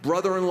 my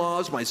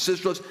brother-in-laws, my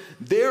sisters-in-laws,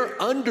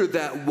 they're under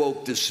that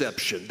woke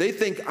deception. They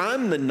think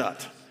I'm the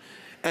nut.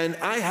 And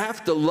I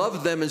have to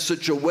love them in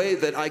such a way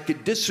that I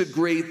could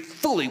disagree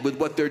fully with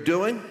what they're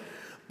doing,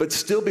 but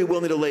still be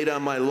willing to lay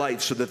down my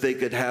life so that they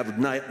could have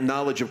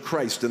knowledge of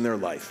Christ in their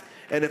life.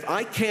 And if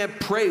I can't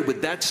pray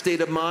with that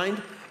state of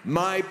mind,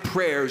 my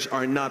prayers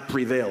are not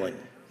prevailing.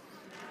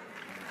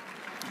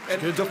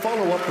 And to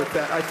follow up with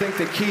that, I think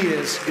the key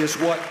is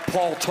what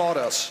Paul taught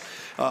us.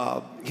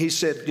 He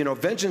said,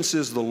 vengeance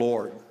is the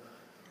Lord.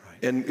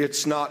 And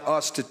it's not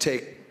us to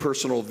take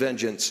personal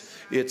vengeance.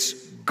 It's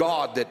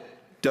God that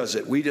does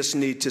it. We just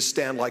need to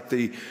stand like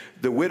the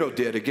widow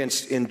did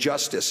against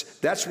injustice.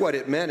 That's what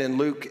it meant in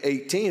Luke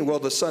 18. Will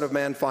the Son of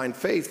Man find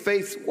faith?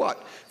 Faith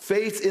what?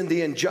 Faith in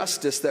the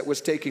injustice that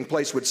was taking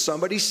place. Would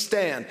somebody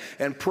stand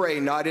and pray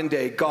night and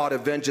day, God,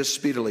 avenge us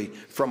speedily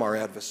from our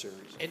adversaries?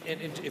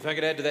 And if I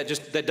could add to that,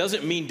 that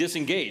doesn't mean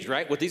disengage,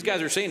 right? What these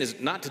guys are saying is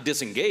not to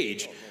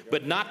disengage,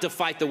 but not to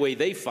fight the way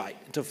they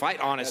fight, to fight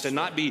honest and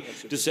not be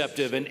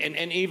deceptive. And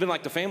even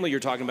like the family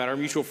you're talking about, our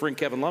mutual friend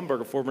Kevin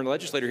Lumberg, a former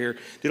legislator here,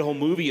 did a whole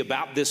movie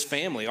about this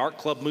family,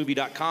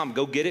 artclubmovie.com.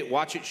 Go get it,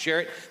 watch it,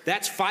 share it.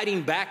 That's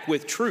fighting back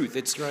with truth.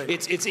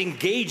 It's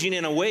engaging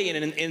in a way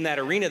in that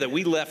arena that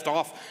we left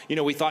off,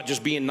 we thought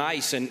just being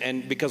nice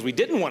and because we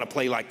didn't want to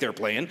play like they're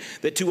playing,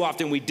 that too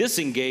often we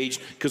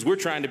disengaged because we're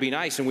trying to be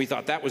nice and we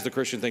thought that was the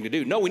Christian thing to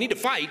do. No, we need to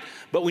fight,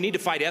 but we need to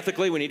fight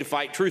ethically, we need to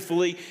fight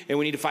truthfully, and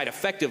we need to fight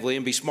effectively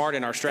and be smart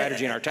in our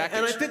strategy and our tactics.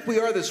 And I think we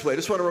are this way. I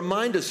just want to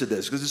remind us of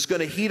this because it's going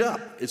to heat up.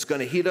 It's going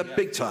to heat up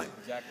big time.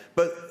 Exactly.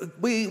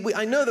 But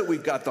I know that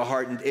we've got the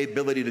heart and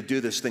ability to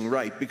do this thing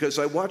right because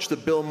I watched the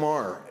Bill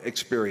Maher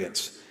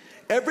experience.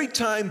 Every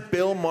time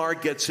Bill Maher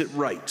gets it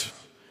right,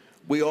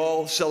 we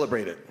all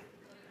celebrate it.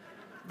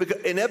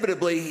 Because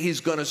inevitably, he's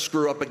going to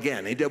screw up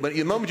again. But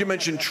the moment you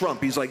mention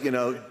Trump, he's like,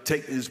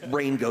 his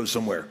brain goes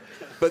somewhere.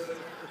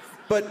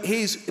 But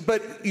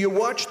you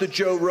watch the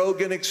Joe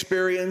Rogan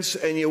experience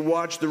and you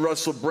watch the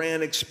Russell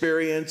Brand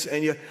experience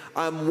and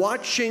I'm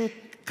watching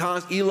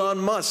Elon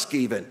Musk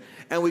even.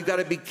 And we've got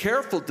to be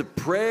careful to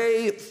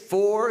pray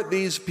for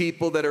these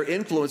people that are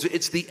influenced.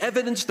 It's the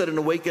evidence that an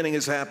awakening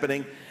is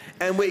happening.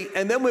 And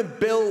then when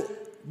Bill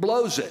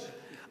blows it,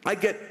 I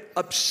get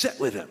upset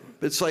with him.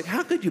 It's like,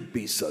 how could you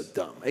be so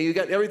dumb? And you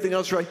got everything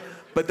else right.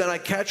 But then I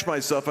catch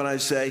myself and I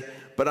say,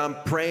 but I'm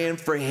praying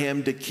for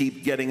him to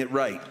keep getting it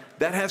right.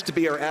 That has to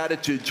be our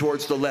attitude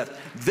towards the left.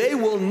 They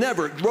will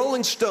never.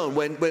 Rolling Stone,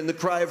 when the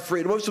Cry of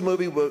Freedom, what was the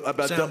movie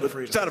about? Sound of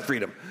Freedom. Sound of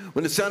Freedom.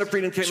 When the Sound of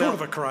Freedom came out. Sort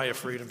of a cry of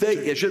freedom.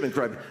 It should have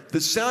been Cry. The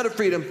Sound of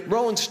Freedom,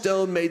 Rolling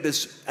Stone made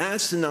this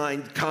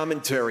asinine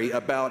commentary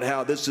about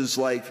how this is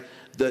like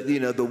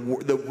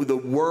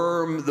the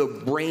worm, the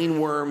brain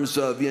worms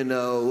of,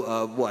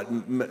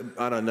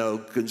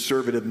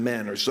 conservative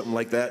men or something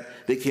like that.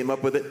 They came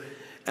up with it.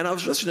 And I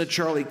was listening to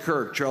Charlie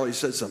Kirk. Charlie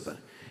said something.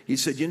 He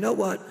said, you know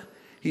what?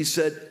 He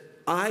said,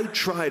 I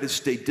try to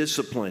stay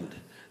disciplined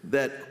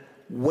that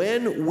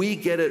when they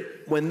get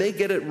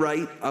it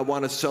right, I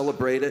want to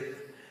celebrate it.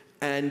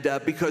 And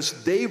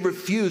because they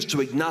refuse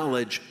to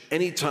acknowledge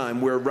any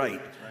time we're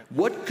right.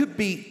 What could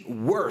be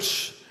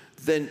worse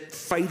than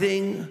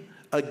fighting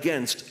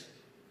against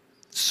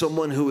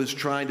someone who is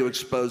trying to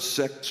expose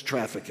sex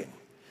trafficking.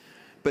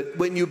 But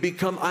when you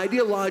become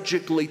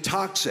ideologically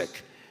toxic,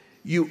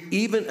 you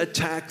even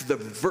attack the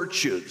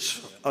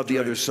virtues of the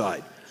other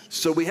side.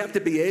 So we have to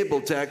be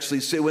able to actually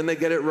say when they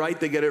get it right,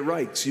 they get it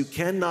right. So you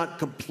cannot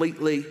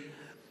completely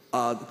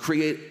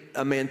create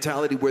a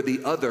mentality where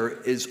the other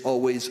is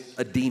always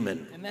a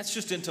demon. And that's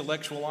just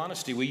intellectual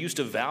honesty. We used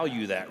to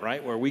value that,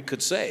 right? Where we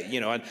could say,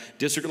 you know, and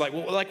disagree, like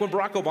when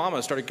Barack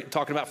Obama started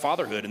talking about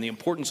fatherhood and the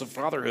importance of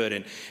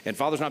fatherhood and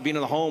fathers not being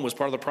in the home was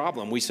part of the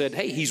problem. We said,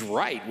 hey, he's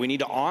right. We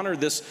need to honor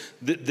this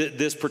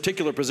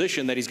particular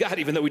position that he's got,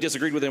 even though we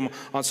disagreed with him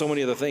on so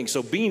many other things.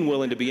 So being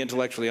willing to be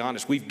intellectually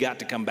honest, we've got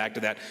to come back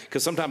to that,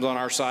 because sometimes on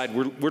our side,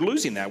 we're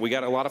losing that. We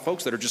got a lot of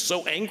folks that are just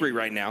so angry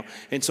right now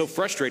and so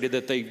frustrated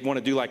that they want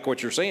to do like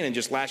what you're saying and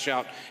just lash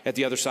out at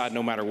the other side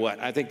no matter what.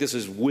 I think this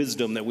is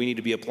wisdom that we need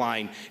to be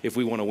applying if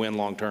we want to win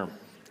long term.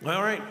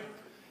 All right.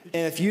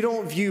 And if you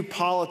don't view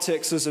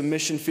politics as a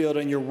mission field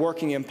and you're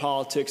working in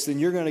politics, then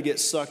you're going to get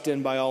sucked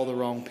in by all the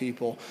wrong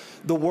people.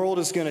 The world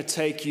is going to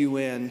take you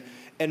in.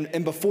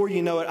 And before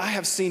you know it, I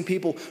have seen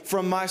people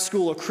from my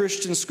school, a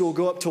Christian school,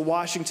 go up to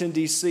Washington,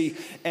 D.C.,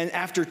 and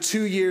after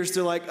 2 years,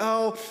 they're like,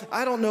 oh,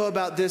 I don't know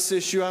about this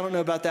issue, I don't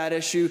know about that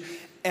issue.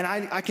 And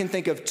I can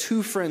think of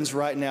 2 friends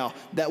right now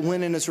that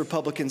went in as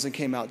Republicans and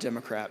came out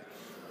Democrat.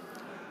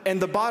 And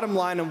the bottom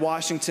line in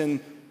Washington,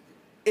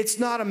 it's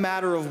not a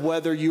matter of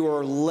whether you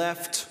are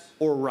left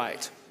or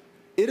right.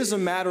 It is a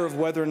matter of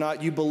whether or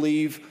not you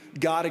believe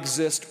God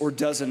exists or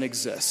doesn't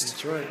exist.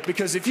 That's right.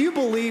 Because if you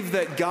believe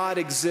that God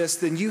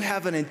exists, then you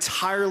have an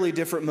entirely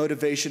different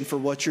motivation for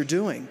what you're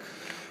doing.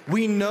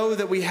 We know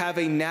that we have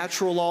a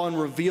natural law and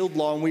revealed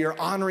law, and we are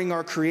honoring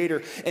our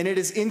Creator. And it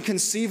is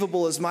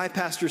inconceivable, as my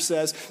pastor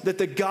says, that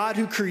the God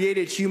who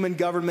created human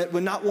government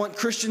would not want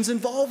Christians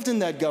involved in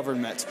that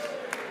government.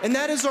 And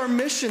that is our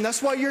mission.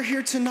 That's why you're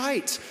here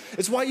tonight.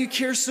 It's why you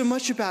care so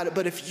much about it.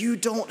 But if you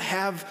don't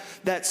have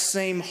that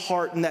same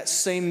heart and that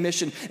same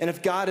mission, and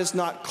if God has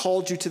not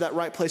called you to that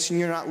right place and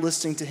you're not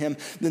listening to Him,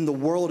 then the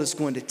world is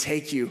going to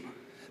take you.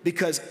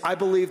 Because I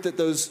believe that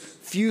those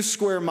few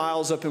square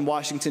miles up in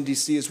Washington,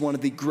 D.C. is one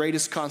of the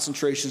greatest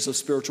concentrations of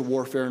spiritual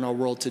warfare in our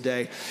world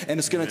today. And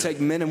it's going to take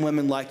men and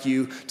women like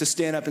you to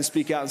stand up and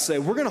speak out and say,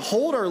 we're going to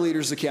hold our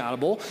leaders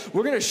accountable.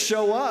 We're going to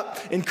show up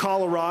in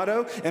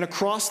Colorado and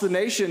across the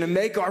nation and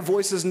make our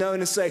voices known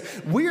and say,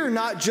 we are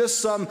not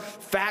just some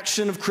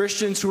faction of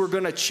Christians who are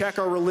going to check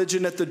our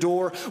religion at the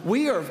door.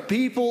 We are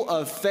people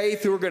of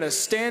faith who are going to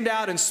stand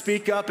out and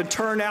speak up and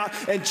turn out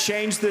and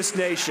change this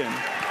nation.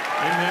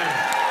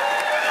 Amen.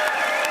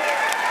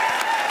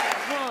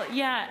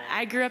 Yeah,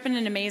 I grew up in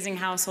an amazing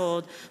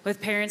household with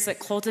parents that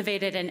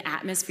cultivated an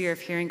atmosphere of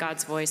hearing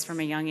God's voice from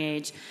a young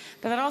age.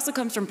 But that also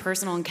comes from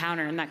personal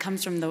encounter, and that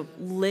comes from the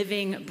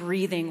living,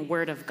 breathing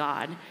Word of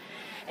God.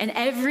 And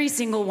every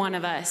single one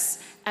of us,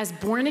 as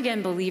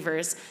born-again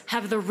believers,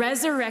 have the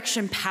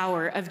resurrection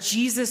power of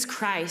Jesus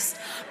Christ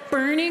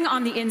burning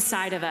on the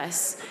inside of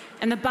us.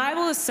 And the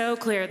Bible is so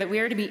clear that we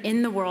are to be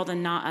in the world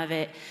and not of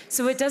it.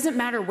 So it doesn't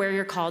matter where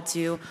you're called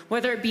to,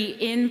 whether it be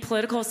in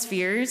political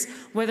spheres,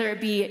 whether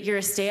it be you're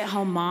a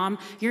stay-at-home mom,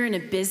 you're in a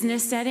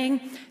business setting,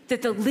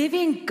 that the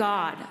living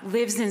God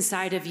lives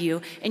inside of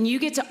you, and you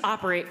get to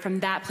operate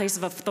from that place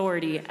of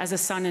authority as a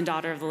son and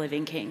daughter of the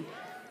living King.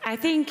 I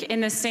think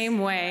in the same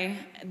way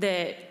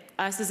that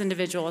us as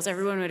individuals,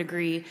 everyone would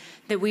agree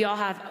that we all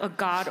have a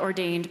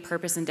God-ordained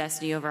purpose and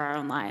destiny over our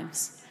own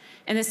lives.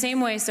 In the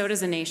same way, so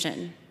does a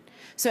nation.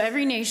 So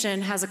every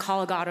nation has a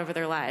call of God over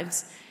their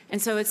lives.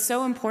 And so it's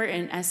so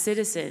important as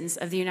citizens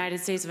of the United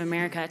States of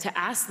America to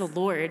ask the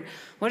Lord,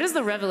 what is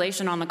the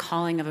revelation on the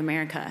calling of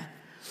America?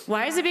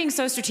 Why is it being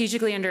so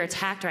strategically under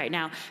attack right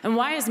now? And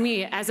why is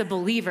me, as a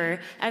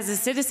believer, as a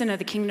citizen of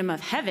the kingdom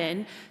of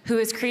heaven, who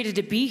is created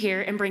to be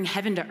here and bring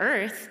heaven to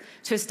earth,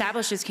 to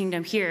establish His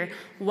kingdom here,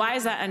 why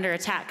is that under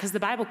attack? Because the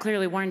Bible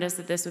clearly warned us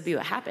that this would be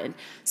what happened.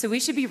 So we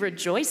should be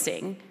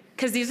rejoicing,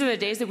 because these are the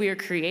days that we were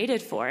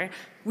created for.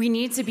 We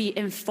need to be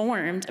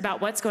informed about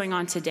what's going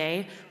on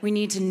today. We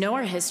need to know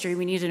our history.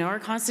 We need to know our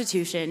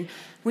Constitution.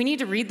 We need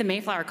to read the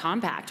Mayflower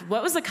Compact.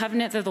 What was the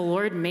covenant that the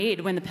Lord made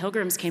when the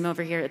Pilgrims came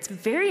over here? It's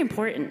very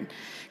important,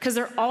 because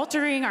they're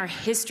altering our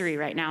history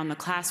right now in the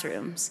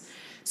classrooms.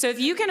 So if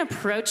you can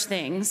approach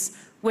things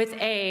with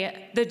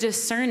the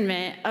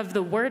discernment of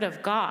the Word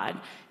of God,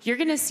 you're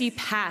going to see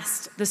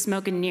past the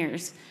smoke and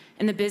mirrors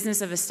and the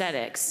business of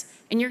aesthetics.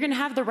 And you're going to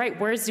have the right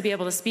words to be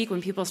able to speak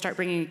when people start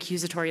bringing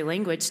accusatory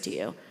language to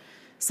you.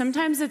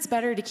 Sometimes it's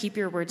better to keep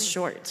your words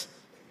short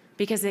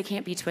because they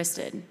can't be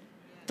twisted.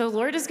 The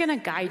Lord is going to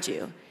guide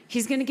you.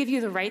 He's going to give you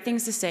the right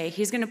things to say.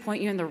 He's going to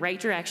point you in the right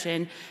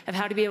direction of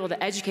how to be able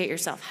to educate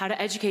yourself, how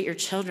to educate your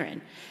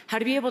children, how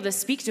to be able to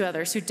speak to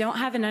others who don't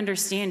have an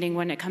understanding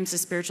when it comes to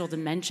spiritual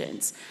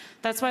dimensions.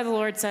 That's why the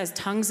Lord says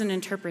tongues and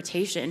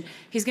interpretation.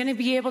 He's going to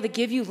be able to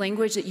give you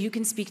language that you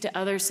can speak to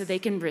others so they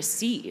can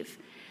receive.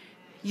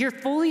 You're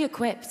fully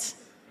equipped.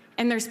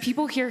 And there's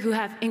people here who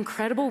have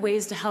incredible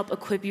ways to help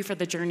equip you for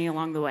the journey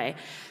along the way.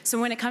 So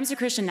when it comes to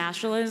Christian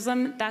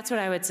nationalism, that's what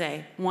I would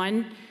say.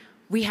 1,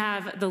 we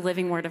have the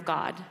living Word of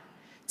God.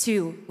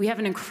 Two, we have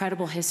an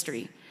incredible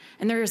history.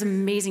 And there's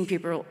amazing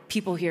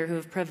people here who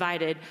have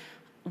provided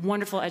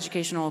wonderful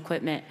educational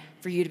equipment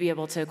for you to be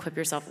able to equip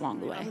yourself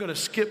along the way. I'm going to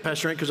skip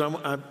Pastor Hank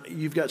because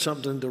you've got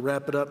something to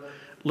wrap it up.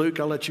 Luke,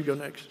 I'll let you go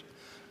next.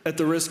 At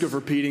the risk of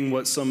repeating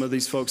what some of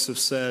these folks have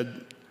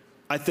said,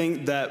 I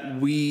think that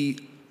we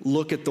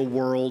look at the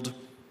world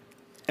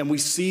and we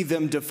see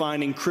them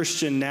defining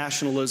Christian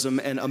nationalism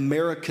and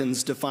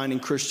Americans defining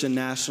Christian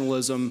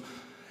nationalism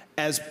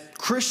as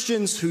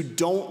Christians who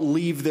don't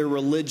leave their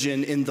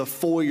religion in the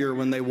foyer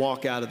when they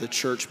walk out of the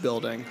church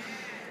building.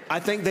 I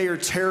think they are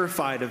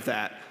terrified of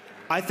that.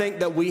 I think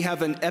that we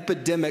have an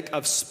epidemic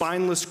of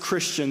spineless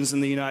Christians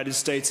in the United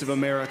States of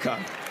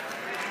America.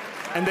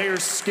 And they are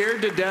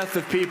scared to death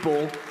of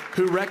people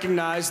who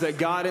recognize that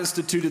God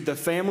instituted the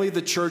family, the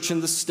church,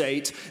 and the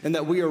state, and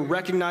that we are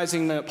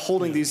recognizing and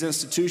upholding these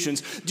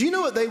institutions. Do you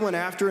know what they went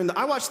after? And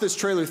I watched this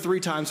trailer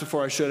 3 times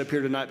before I showed up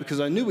here tonight because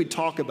I knew we'd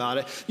talk about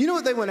it. You know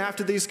what they went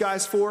after these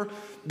guys for?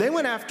 They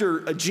went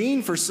after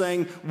Gene for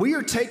saying, we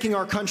are taking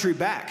our country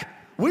back.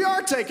 We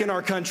are taking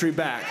our country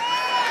back.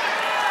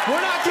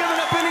 We're not giving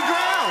up any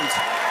ground.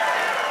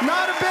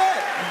 Not a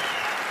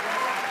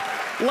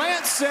bit.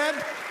 Lance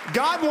said,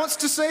 God wants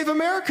to save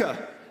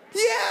America.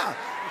 Yeah.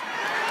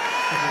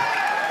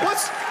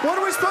 What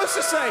are we supposed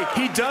to say?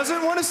 He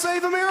doesn't want to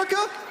save America?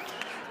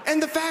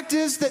 And the fact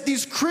is that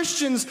these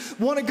Christians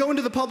want to go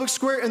into the public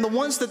square, and the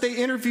ones that they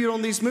interviewed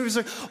on these movies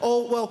are,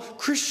 oh, well,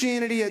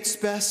 Christianity at its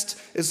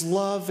best is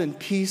love and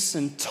peace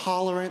and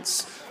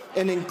tolerance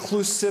and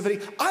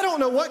inclusivity. I don't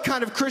know what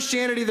kind of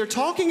Christianity they're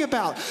talking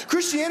about.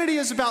 Christianity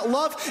is about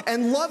love,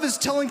 and love is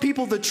telling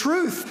people the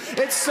truth.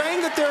 It's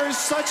saying that there is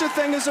such a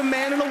thing as a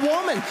man and a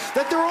woman,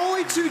 that there are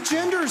only 2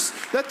 genders,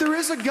 that there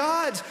is a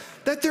God,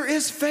 that there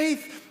is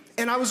faith.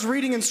 And I was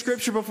reading in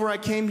Scripture before I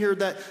came here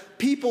that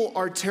people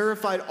are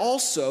terrified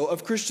also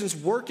of Christians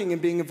working and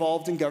being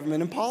involved in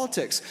government and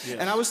politics. Yes.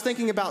 And I was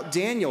thinking about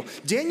Daniel.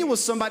 Daniel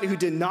was somebody who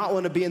did not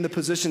want to be in the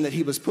position that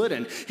he was put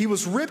in. He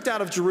was ripped out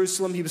of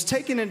Jerusalem. He was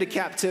taken into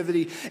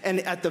captivity.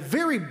 And at the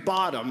very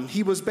bottom,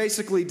 he was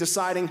basically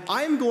deciding,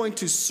 I'm going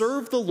to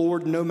serve the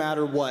Lord no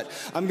matter what.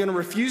 I'm going to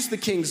refuse the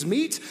king's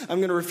meat. I'm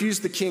going to refuse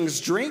the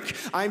king's drink.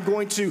 I'm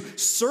going to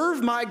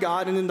serve my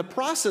God. And in the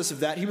process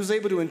of that, he was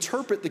able to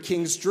interpret the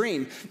king's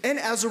dream. And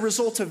as a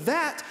result of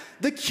that,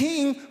 the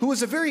king, who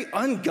was a very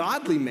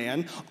ungodly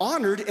man,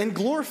 honored and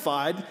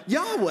glorified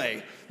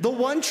Yahweh, the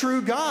one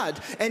true God.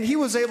 And he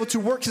was able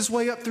to work his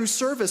way up through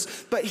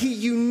service. But he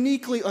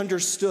uniquely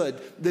understood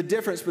the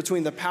difference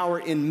between the power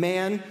in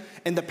man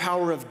and the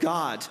power of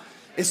God,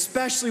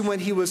 especially when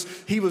he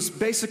was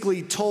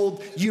basically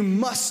told, you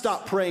must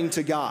stop praying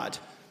to God.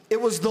 It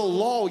was the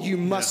law, you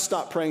must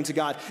stop praying to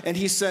God. And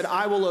he said,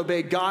 I will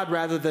obey God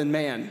rather than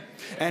man.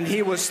 And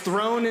he was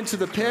thrown into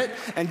the pit,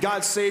 and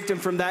God saved him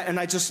from that. And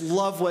I just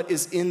love what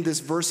is in this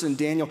verse in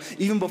Daniel.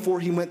 Even before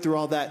he went through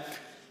all that,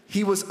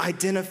 he was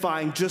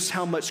identifying just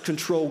how much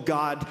control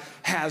God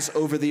has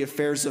over the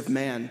affairs of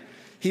man.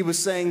 He was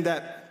saying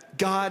that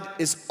God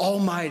is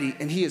almighty,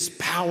 and he is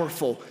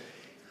powerful.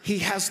 He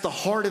has the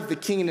heart of the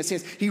king in his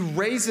hands. He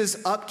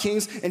raises up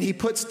kings and he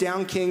puts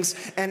down kings.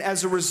 And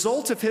as a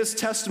result of his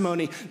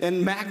testimony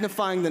and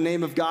magnifying the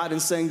name of God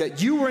and saying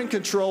that you are in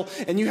control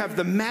and you have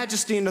the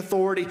majesty and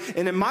authority,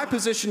 and in my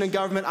position in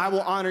government, I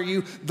will honor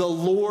you, the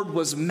Lord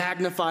was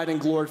magnified and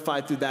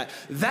glorified through that.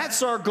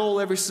 That's our goal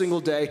every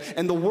single day.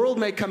 And the world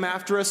may come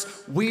after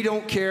us. We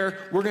don't care.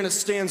 We're going to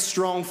stand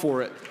strong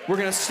for it. We're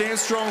going to stand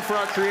strong for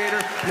our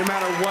Creator, no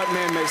matter what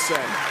man may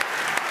say.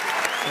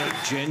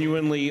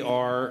 Genuinely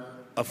are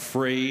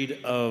afraid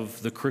of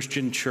the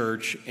Christian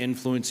church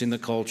influencing the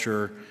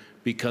culture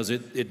because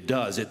it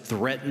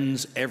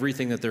threatens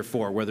everything that they're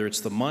for, whether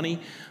it's the money,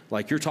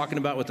 like you're talking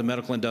about with the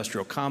medical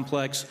industrial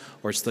complex,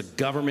 or it's the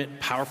government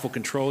powerful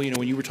control. You know,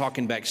 when you were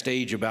talking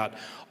backstage about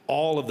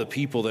all of the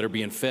people that are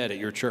being fed at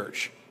your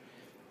church,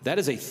 that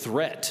is a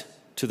threat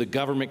to the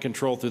government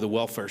control through the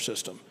welfare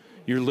system.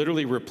 You're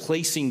literally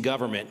replacing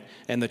government,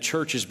 and the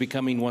church is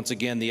becoming, once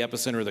again, the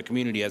epicenter of the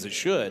community, as it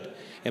should,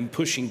 and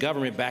pushing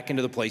government back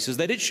into the places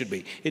that it should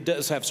be. It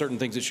does have certain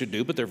things it should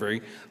do, but they're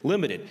very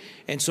limited.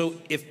 And so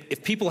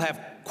if people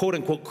have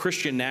quote-unquote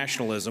Christian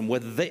nationalism,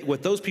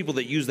 what those people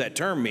that use that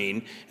term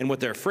mean, and what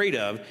they're afraid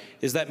of,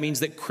 is that means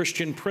that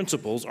Christian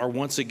principles are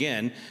once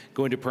again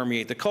going to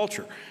permeate the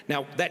culture.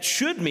 Now, that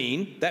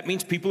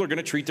means people are going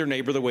to treat their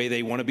neighbor the way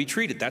they want to be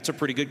treated. That's a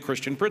pretty good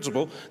Christian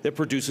principle that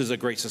produces a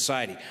great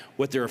society.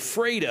 What they're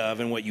afraid of,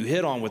 and what you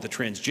hit on with the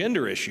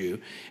transgender issue,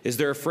 is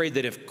they're afraid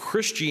that if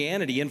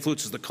Christianity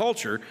influences the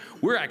culture,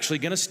 we're actually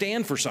going to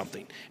stand for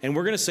something. And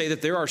we're going to say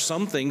that there are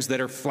some things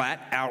that are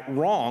flat out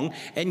wrong,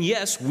 and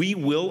yes, we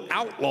will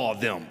outlaw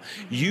them.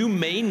 You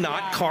may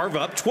not carve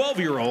up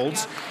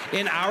 12-year-olds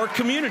in our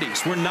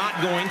communities. We're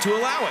not going to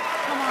allow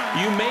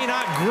it. You may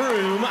not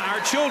groom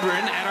our children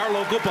at our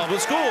local public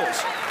schools.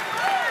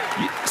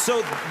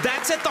 So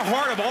that's at the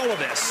heart of all of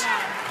this.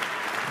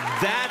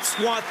 That's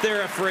what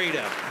they're afraid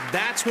of.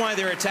 That's why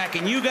they're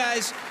attacking you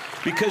guys,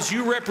 because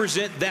you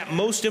represent that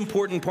most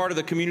important part of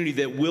the community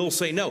that will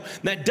say no.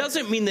 That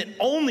doesn't mean that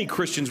only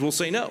Christians will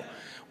say no.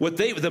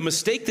 The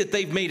mistake that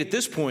they've made at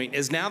this point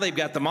is now they've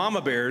got the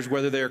mama bears,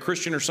 whether they're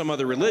Christian or some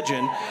other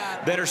religion,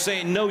 that are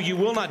saying, no, you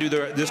will not do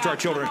this to our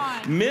children.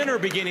 Men are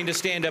beginning to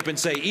stand up and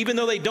say, even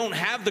though they don't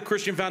have the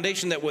Christian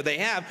foundation that what they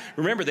have,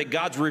 remember that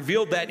God's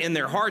revealed that in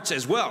their hearts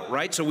as well,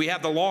 right? So we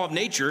have the law of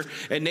nature,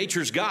 and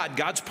nature's God.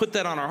 God's put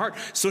that on our heart.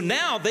 So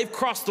now they've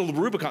crossed the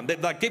Rubicon.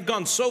 They've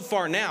gone so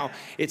far now,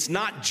 it's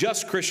not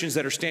just Christians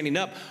that are standing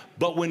up,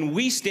 but when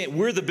we stand,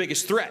 we're the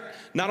biggest threat,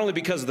 not only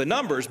because of the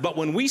numbers, but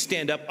when we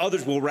stand up,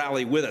 others will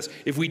rally with us.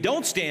 If we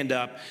don't stand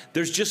up,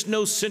 there's just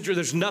no center.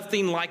 There's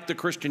nothing like the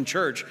Christian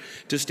church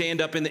to stand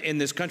up in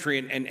this country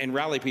and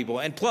rally people.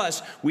 And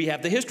plus, we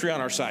have the history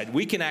on our side.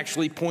 We can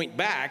actually point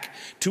back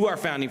to our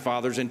founding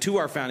fathers and to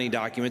our founding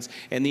documents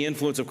and the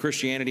influence of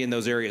Christianity in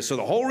those areas. So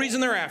the whole reason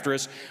they're after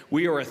us,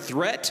 we are a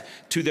threat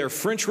to their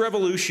French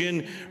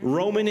Revolution,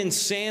 Roman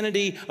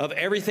insanity of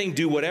everything,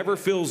 do whatever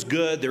feels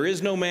good. There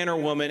is no man or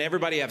woman.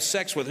 Everybody have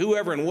sex with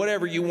whoever and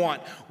whatever you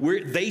want.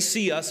 They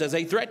see us as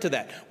a threat to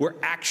that. We're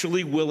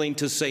actually willing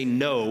to say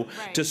no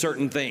to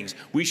certain things.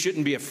 We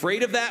shouldn't be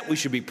afraid of that. We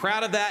should be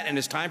proud of that. And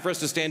it's time for us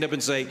to stand up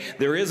and say,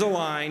 there is a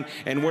line,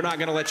 and we're not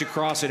going to let you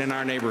cross it in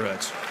our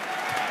neighborhoods.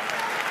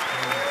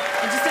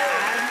 And just to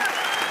add,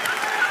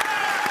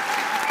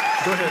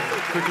 Go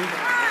ahead,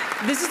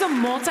 quickly. This is a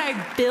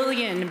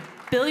multi-billion,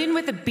 billion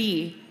with a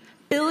B,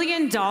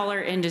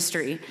 billion-dollar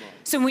industry.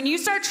 So when you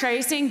start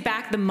tracing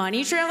back the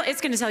money trail,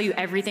 it's going to tell you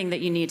everything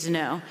that you need to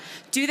know.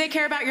 Do they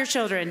care about your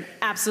children?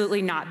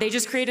 Absolutely not. They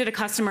just created a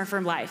customer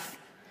for life.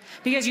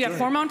 Because you have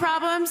hormone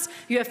problems,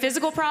 you have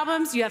physical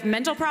problems, you have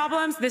mental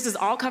problems. This is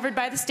all covered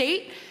by the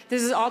state.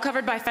 This is all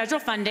covered by federal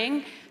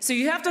funding. So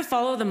you have to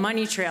follow the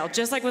money trail,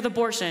 just like with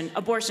abortion.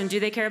 Abortion, do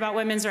they care about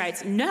women's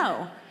rights?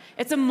 No.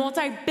 It's a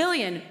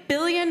multi-billion,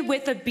 billion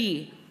with a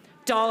B,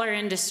 dollar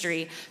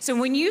industry. So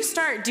when you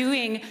start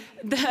doing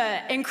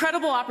the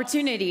incredible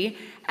opportunity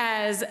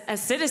as a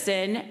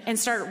citizen and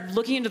start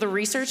looking into the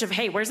research of,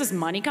 hey, where's this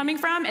money coming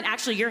from? And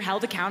actually you're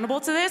held accountable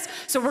to this,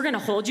 so we're going to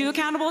hold you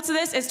accountable to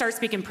this, it starts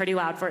speaking pretty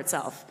loud for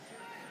itself.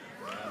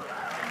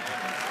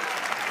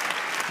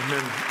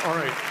 Amen. All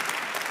right.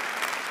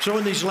 So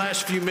in these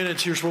last few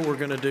minutes, here's what we're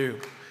going to do.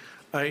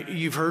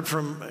 You've heard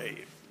from,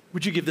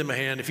 would you give them a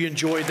hand if you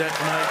enjoyed that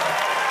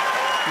tonight?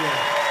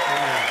 Yeah.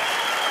 Amen.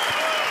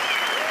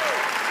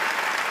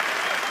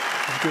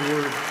 Good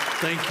word.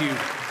 Thank you.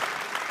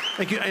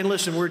 Thank you. And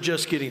listen, we're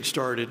just getting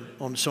started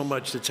on so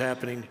much that's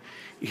happening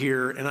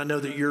here. And I know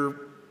that you're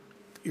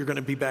going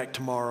to be back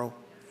tomorrow.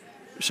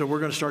 So we're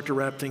going to start to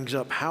wrap things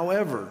up.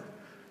 However,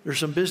 there's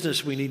some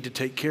business we need to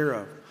take care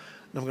of.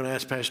 And I'm going to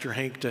ask Pastor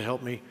Hank to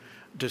help me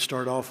to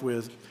start off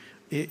with.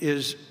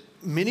 Is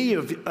many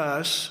of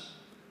us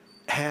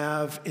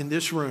have in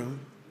this room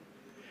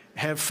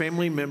have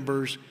family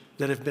members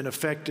that have been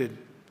affected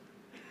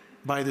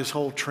by this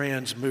whole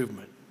trans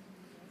movement.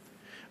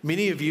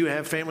 Many of you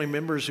have family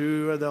members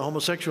who are the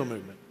homosexual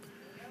movement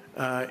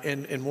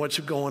and what's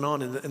going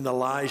on and the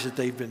lies that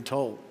they've been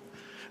told.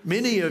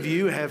 Many of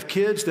you have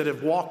kids that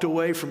have walked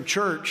away from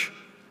church,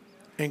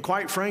 and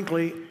quite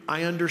frankly,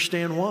 I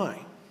understand why.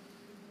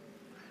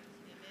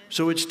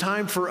 So it's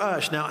time for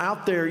us. Now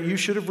out there, you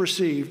should have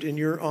received in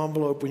your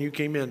envelope when you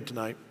came in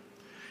tonight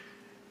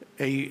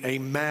a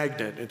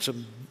magnet. It's a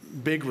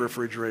big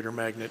refrigerator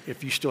magnet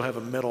if you still have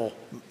a metal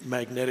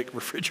magnetic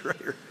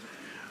refrigerator.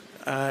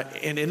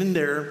 And in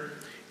there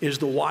is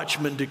the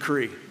Watchman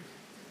Decree.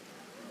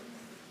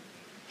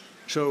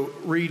 So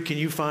Reed, can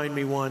you find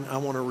me one? I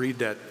want to read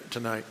that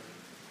tonight,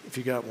 if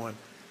you got one.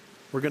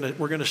 We're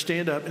gonna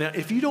stand up. Now,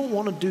 if you don't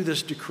want to do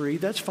this decree,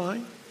 that's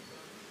fine.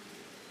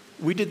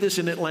 We did this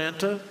in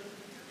Atlanta,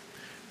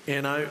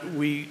 and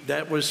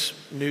that was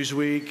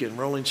Newsweek and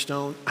Rolling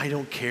Stone. I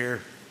don't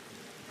care.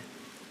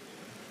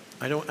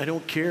 I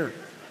don't care.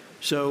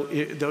 So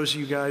those of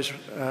you guys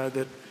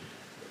that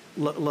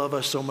love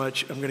us so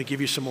much, I'm going to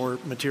give you some more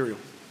material.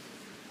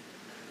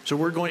 So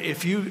we're going.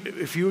 If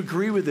you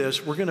agree with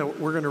this, we're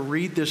going to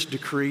read this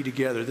decree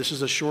together. This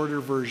is a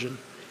shorter version.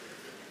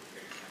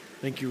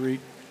 Thank you, Reed.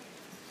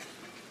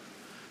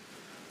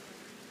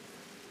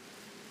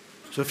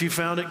 So if you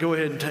found it, go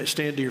ahead and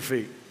stand to your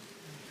feet.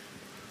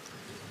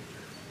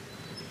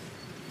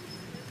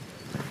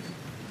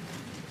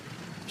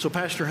 So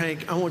Pastor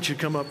Hank, I want you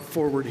to come up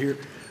forward here,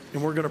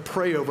 and we're going to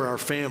pray over our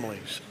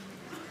families.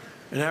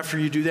 And after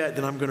you do that,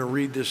 then I'm going to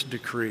read this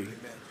decree.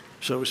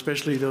 So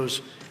especially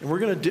those, and we're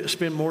going to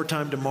spend more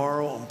time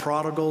tomorrow on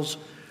prodigals.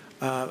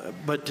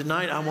 But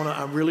tonight,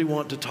 I really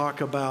want to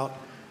talk about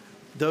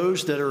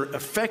those that are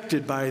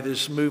affected by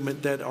this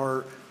movement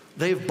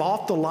they've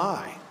bought the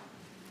lie.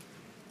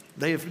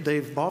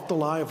 They've bought the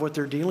lie of what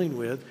they're dealing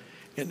with.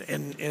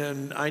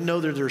 And I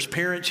know that there's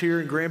parents here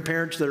and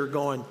grandparents that are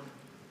going,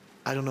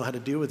 I don't know how to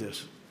deal with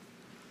this.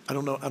 I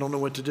don't know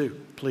what to do.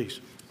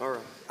 Please. All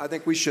right. I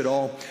think we should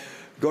all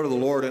go to the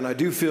Lord. And I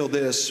do feel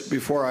this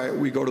before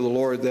we go to the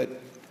Lord, that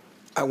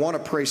I want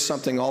to pray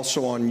something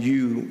also on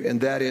you,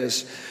 and that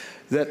is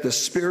that the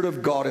Spirit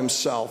of God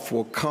himself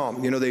will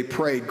come. You know, they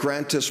prayed,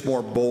 grant us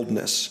more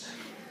boldness.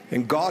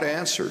 And God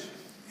answered,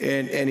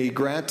 and he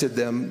granted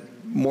them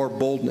more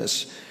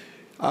boldness.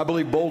 I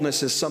believe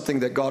boldness is something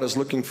that God is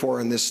looking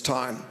for in this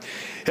time.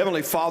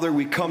 Heavenly Father,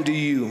 we come to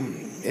you.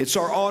 It's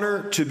our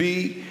honor to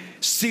be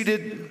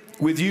seated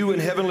with you in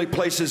heavenly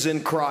places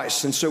in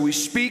Christ. And so we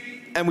speak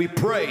and we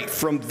pray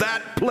from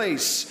that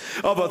place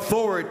of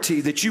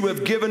authority that you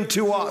have given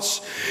to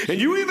us.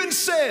 And you even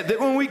said that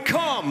when we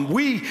come,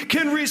 we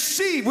can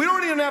receive. We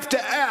don't even have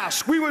to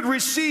ask. We would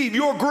receive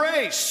your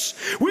grace.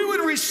 We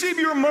would receive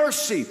your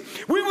mercy.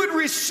 We would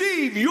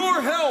receive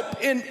your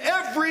help in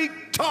every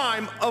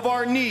time of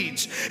our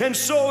needs. And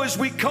so as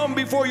we come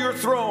before your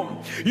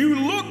throne, you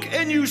look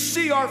and you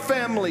see our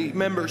family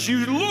members.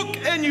 You look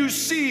and you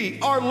see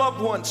our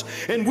loved ones.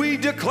 And we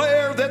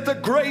declare that the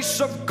grace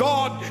of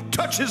God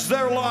touches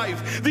their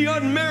life. The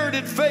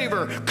unmerited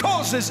favor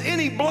causes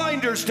any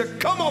blinders to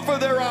come off of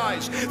their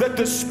eyes. That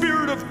the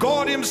Spirit of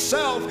God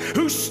himself,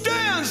 who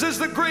stands as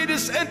the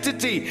greatest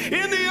entity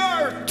in the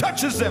earth,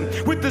 touches them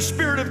with the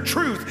Spirit of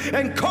truth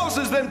and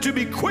causes them to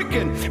be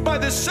quickened by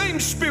the same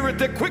Spirit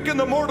that quickened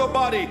the mortal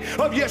body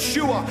of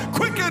Yeshua.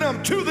 Quicken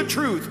them to the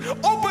truth.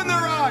 Open their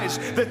eyes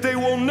that they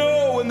will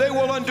know and they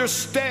will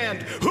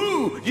understand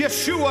who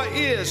Yeshua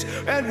is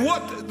and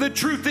what the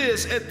truth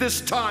is at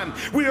this time.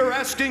 We are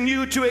asking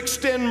you to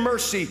extend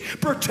mercy,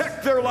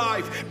 protect their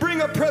life, bring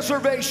a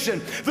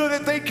preservation so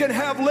that they can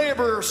have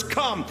laborers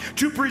come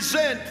to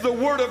present the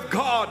Word of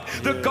God,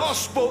 the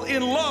gospel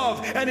in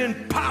love and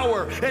in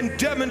power and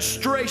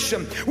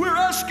demonstration. We're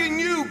asking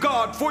you,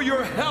 God, for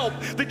your help,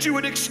 that you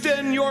would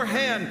extend your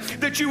hand,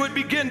 that you would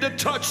begin to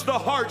touch the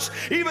hearts,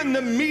 even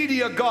the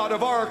media, God,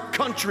 of our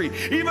country,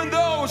 even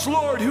those,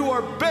 Lord, who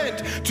are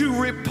bent to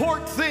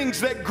report things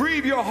that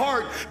grieve your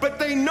heart, but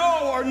they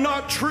know are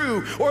not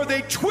true, or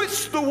they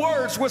twist the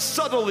words with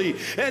subtlety,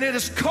 and it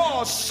has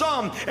caused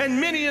some and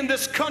many in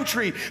this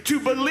country to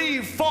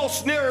believe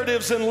false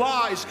narratives and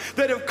lies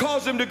that have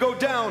caused them to go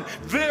down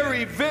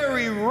very,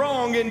 very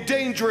wrong and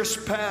dangerous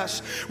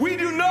paths. We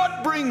do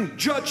not bring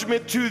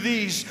judgment to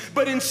these,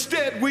 but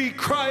instead we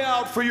cry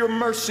out for your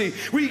mercy.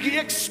 We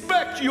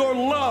expect your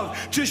love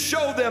to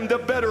show them the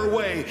better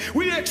way.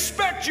 We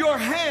expect your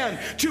hand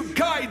to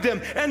guide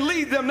them and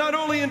lead them not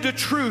only into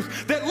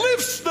truth that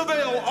lifts the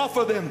veil off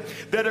of them,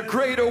 that a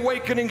great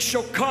awakening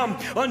shall come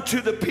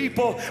unto the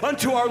people,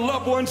 unto our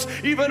loved ones,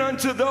 even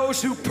unto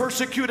those who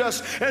persecute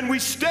us. And we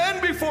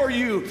stand before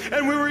you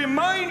and we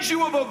remind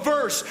you of a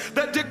verse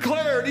that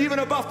declared even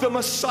about the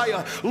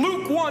Messiah,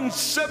 Luke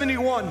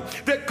 1:71,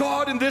 that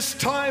God, in this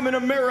time in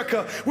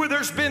America where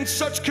there's been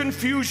such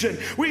confusion,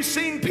 we've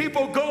seen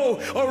people go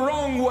a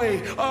wrong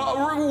way,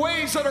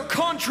 ways that are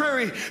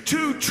contrary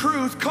to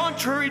truth,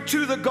 contrary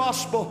to the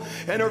gospel,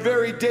 and are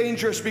very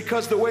dangerous,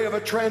 because the way of a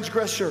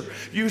transgressor,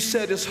 you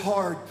said, is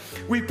hard.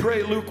 We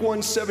pray, Luke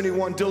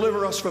 1:71,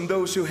 deliver us from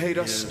those who hate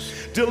us.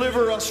 Yes.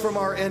 Deliver us from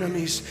our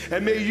enemies.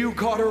 And may you,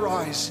 God,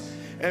 arise.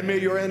 And may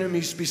your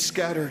enemies be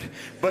scattered.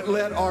 But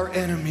let our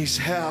enemies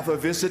have a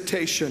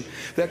visitation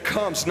that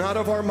comes not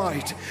of our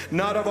might,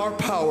 not of our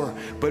power,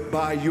 but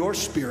by your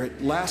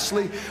Spirit.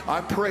 Lastly,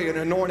 I pray an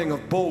anointing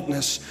of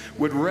boldness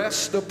would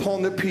rest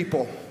upon the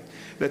people,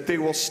 that they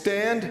will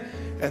stand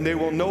and they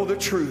will know the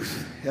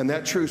truth, and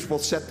that truth will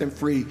set them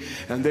free,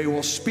 and they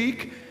will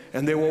speak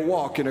and they will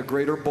walk in a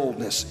greater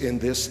boldness in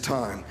this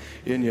time,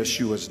 in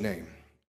Yeshua's name.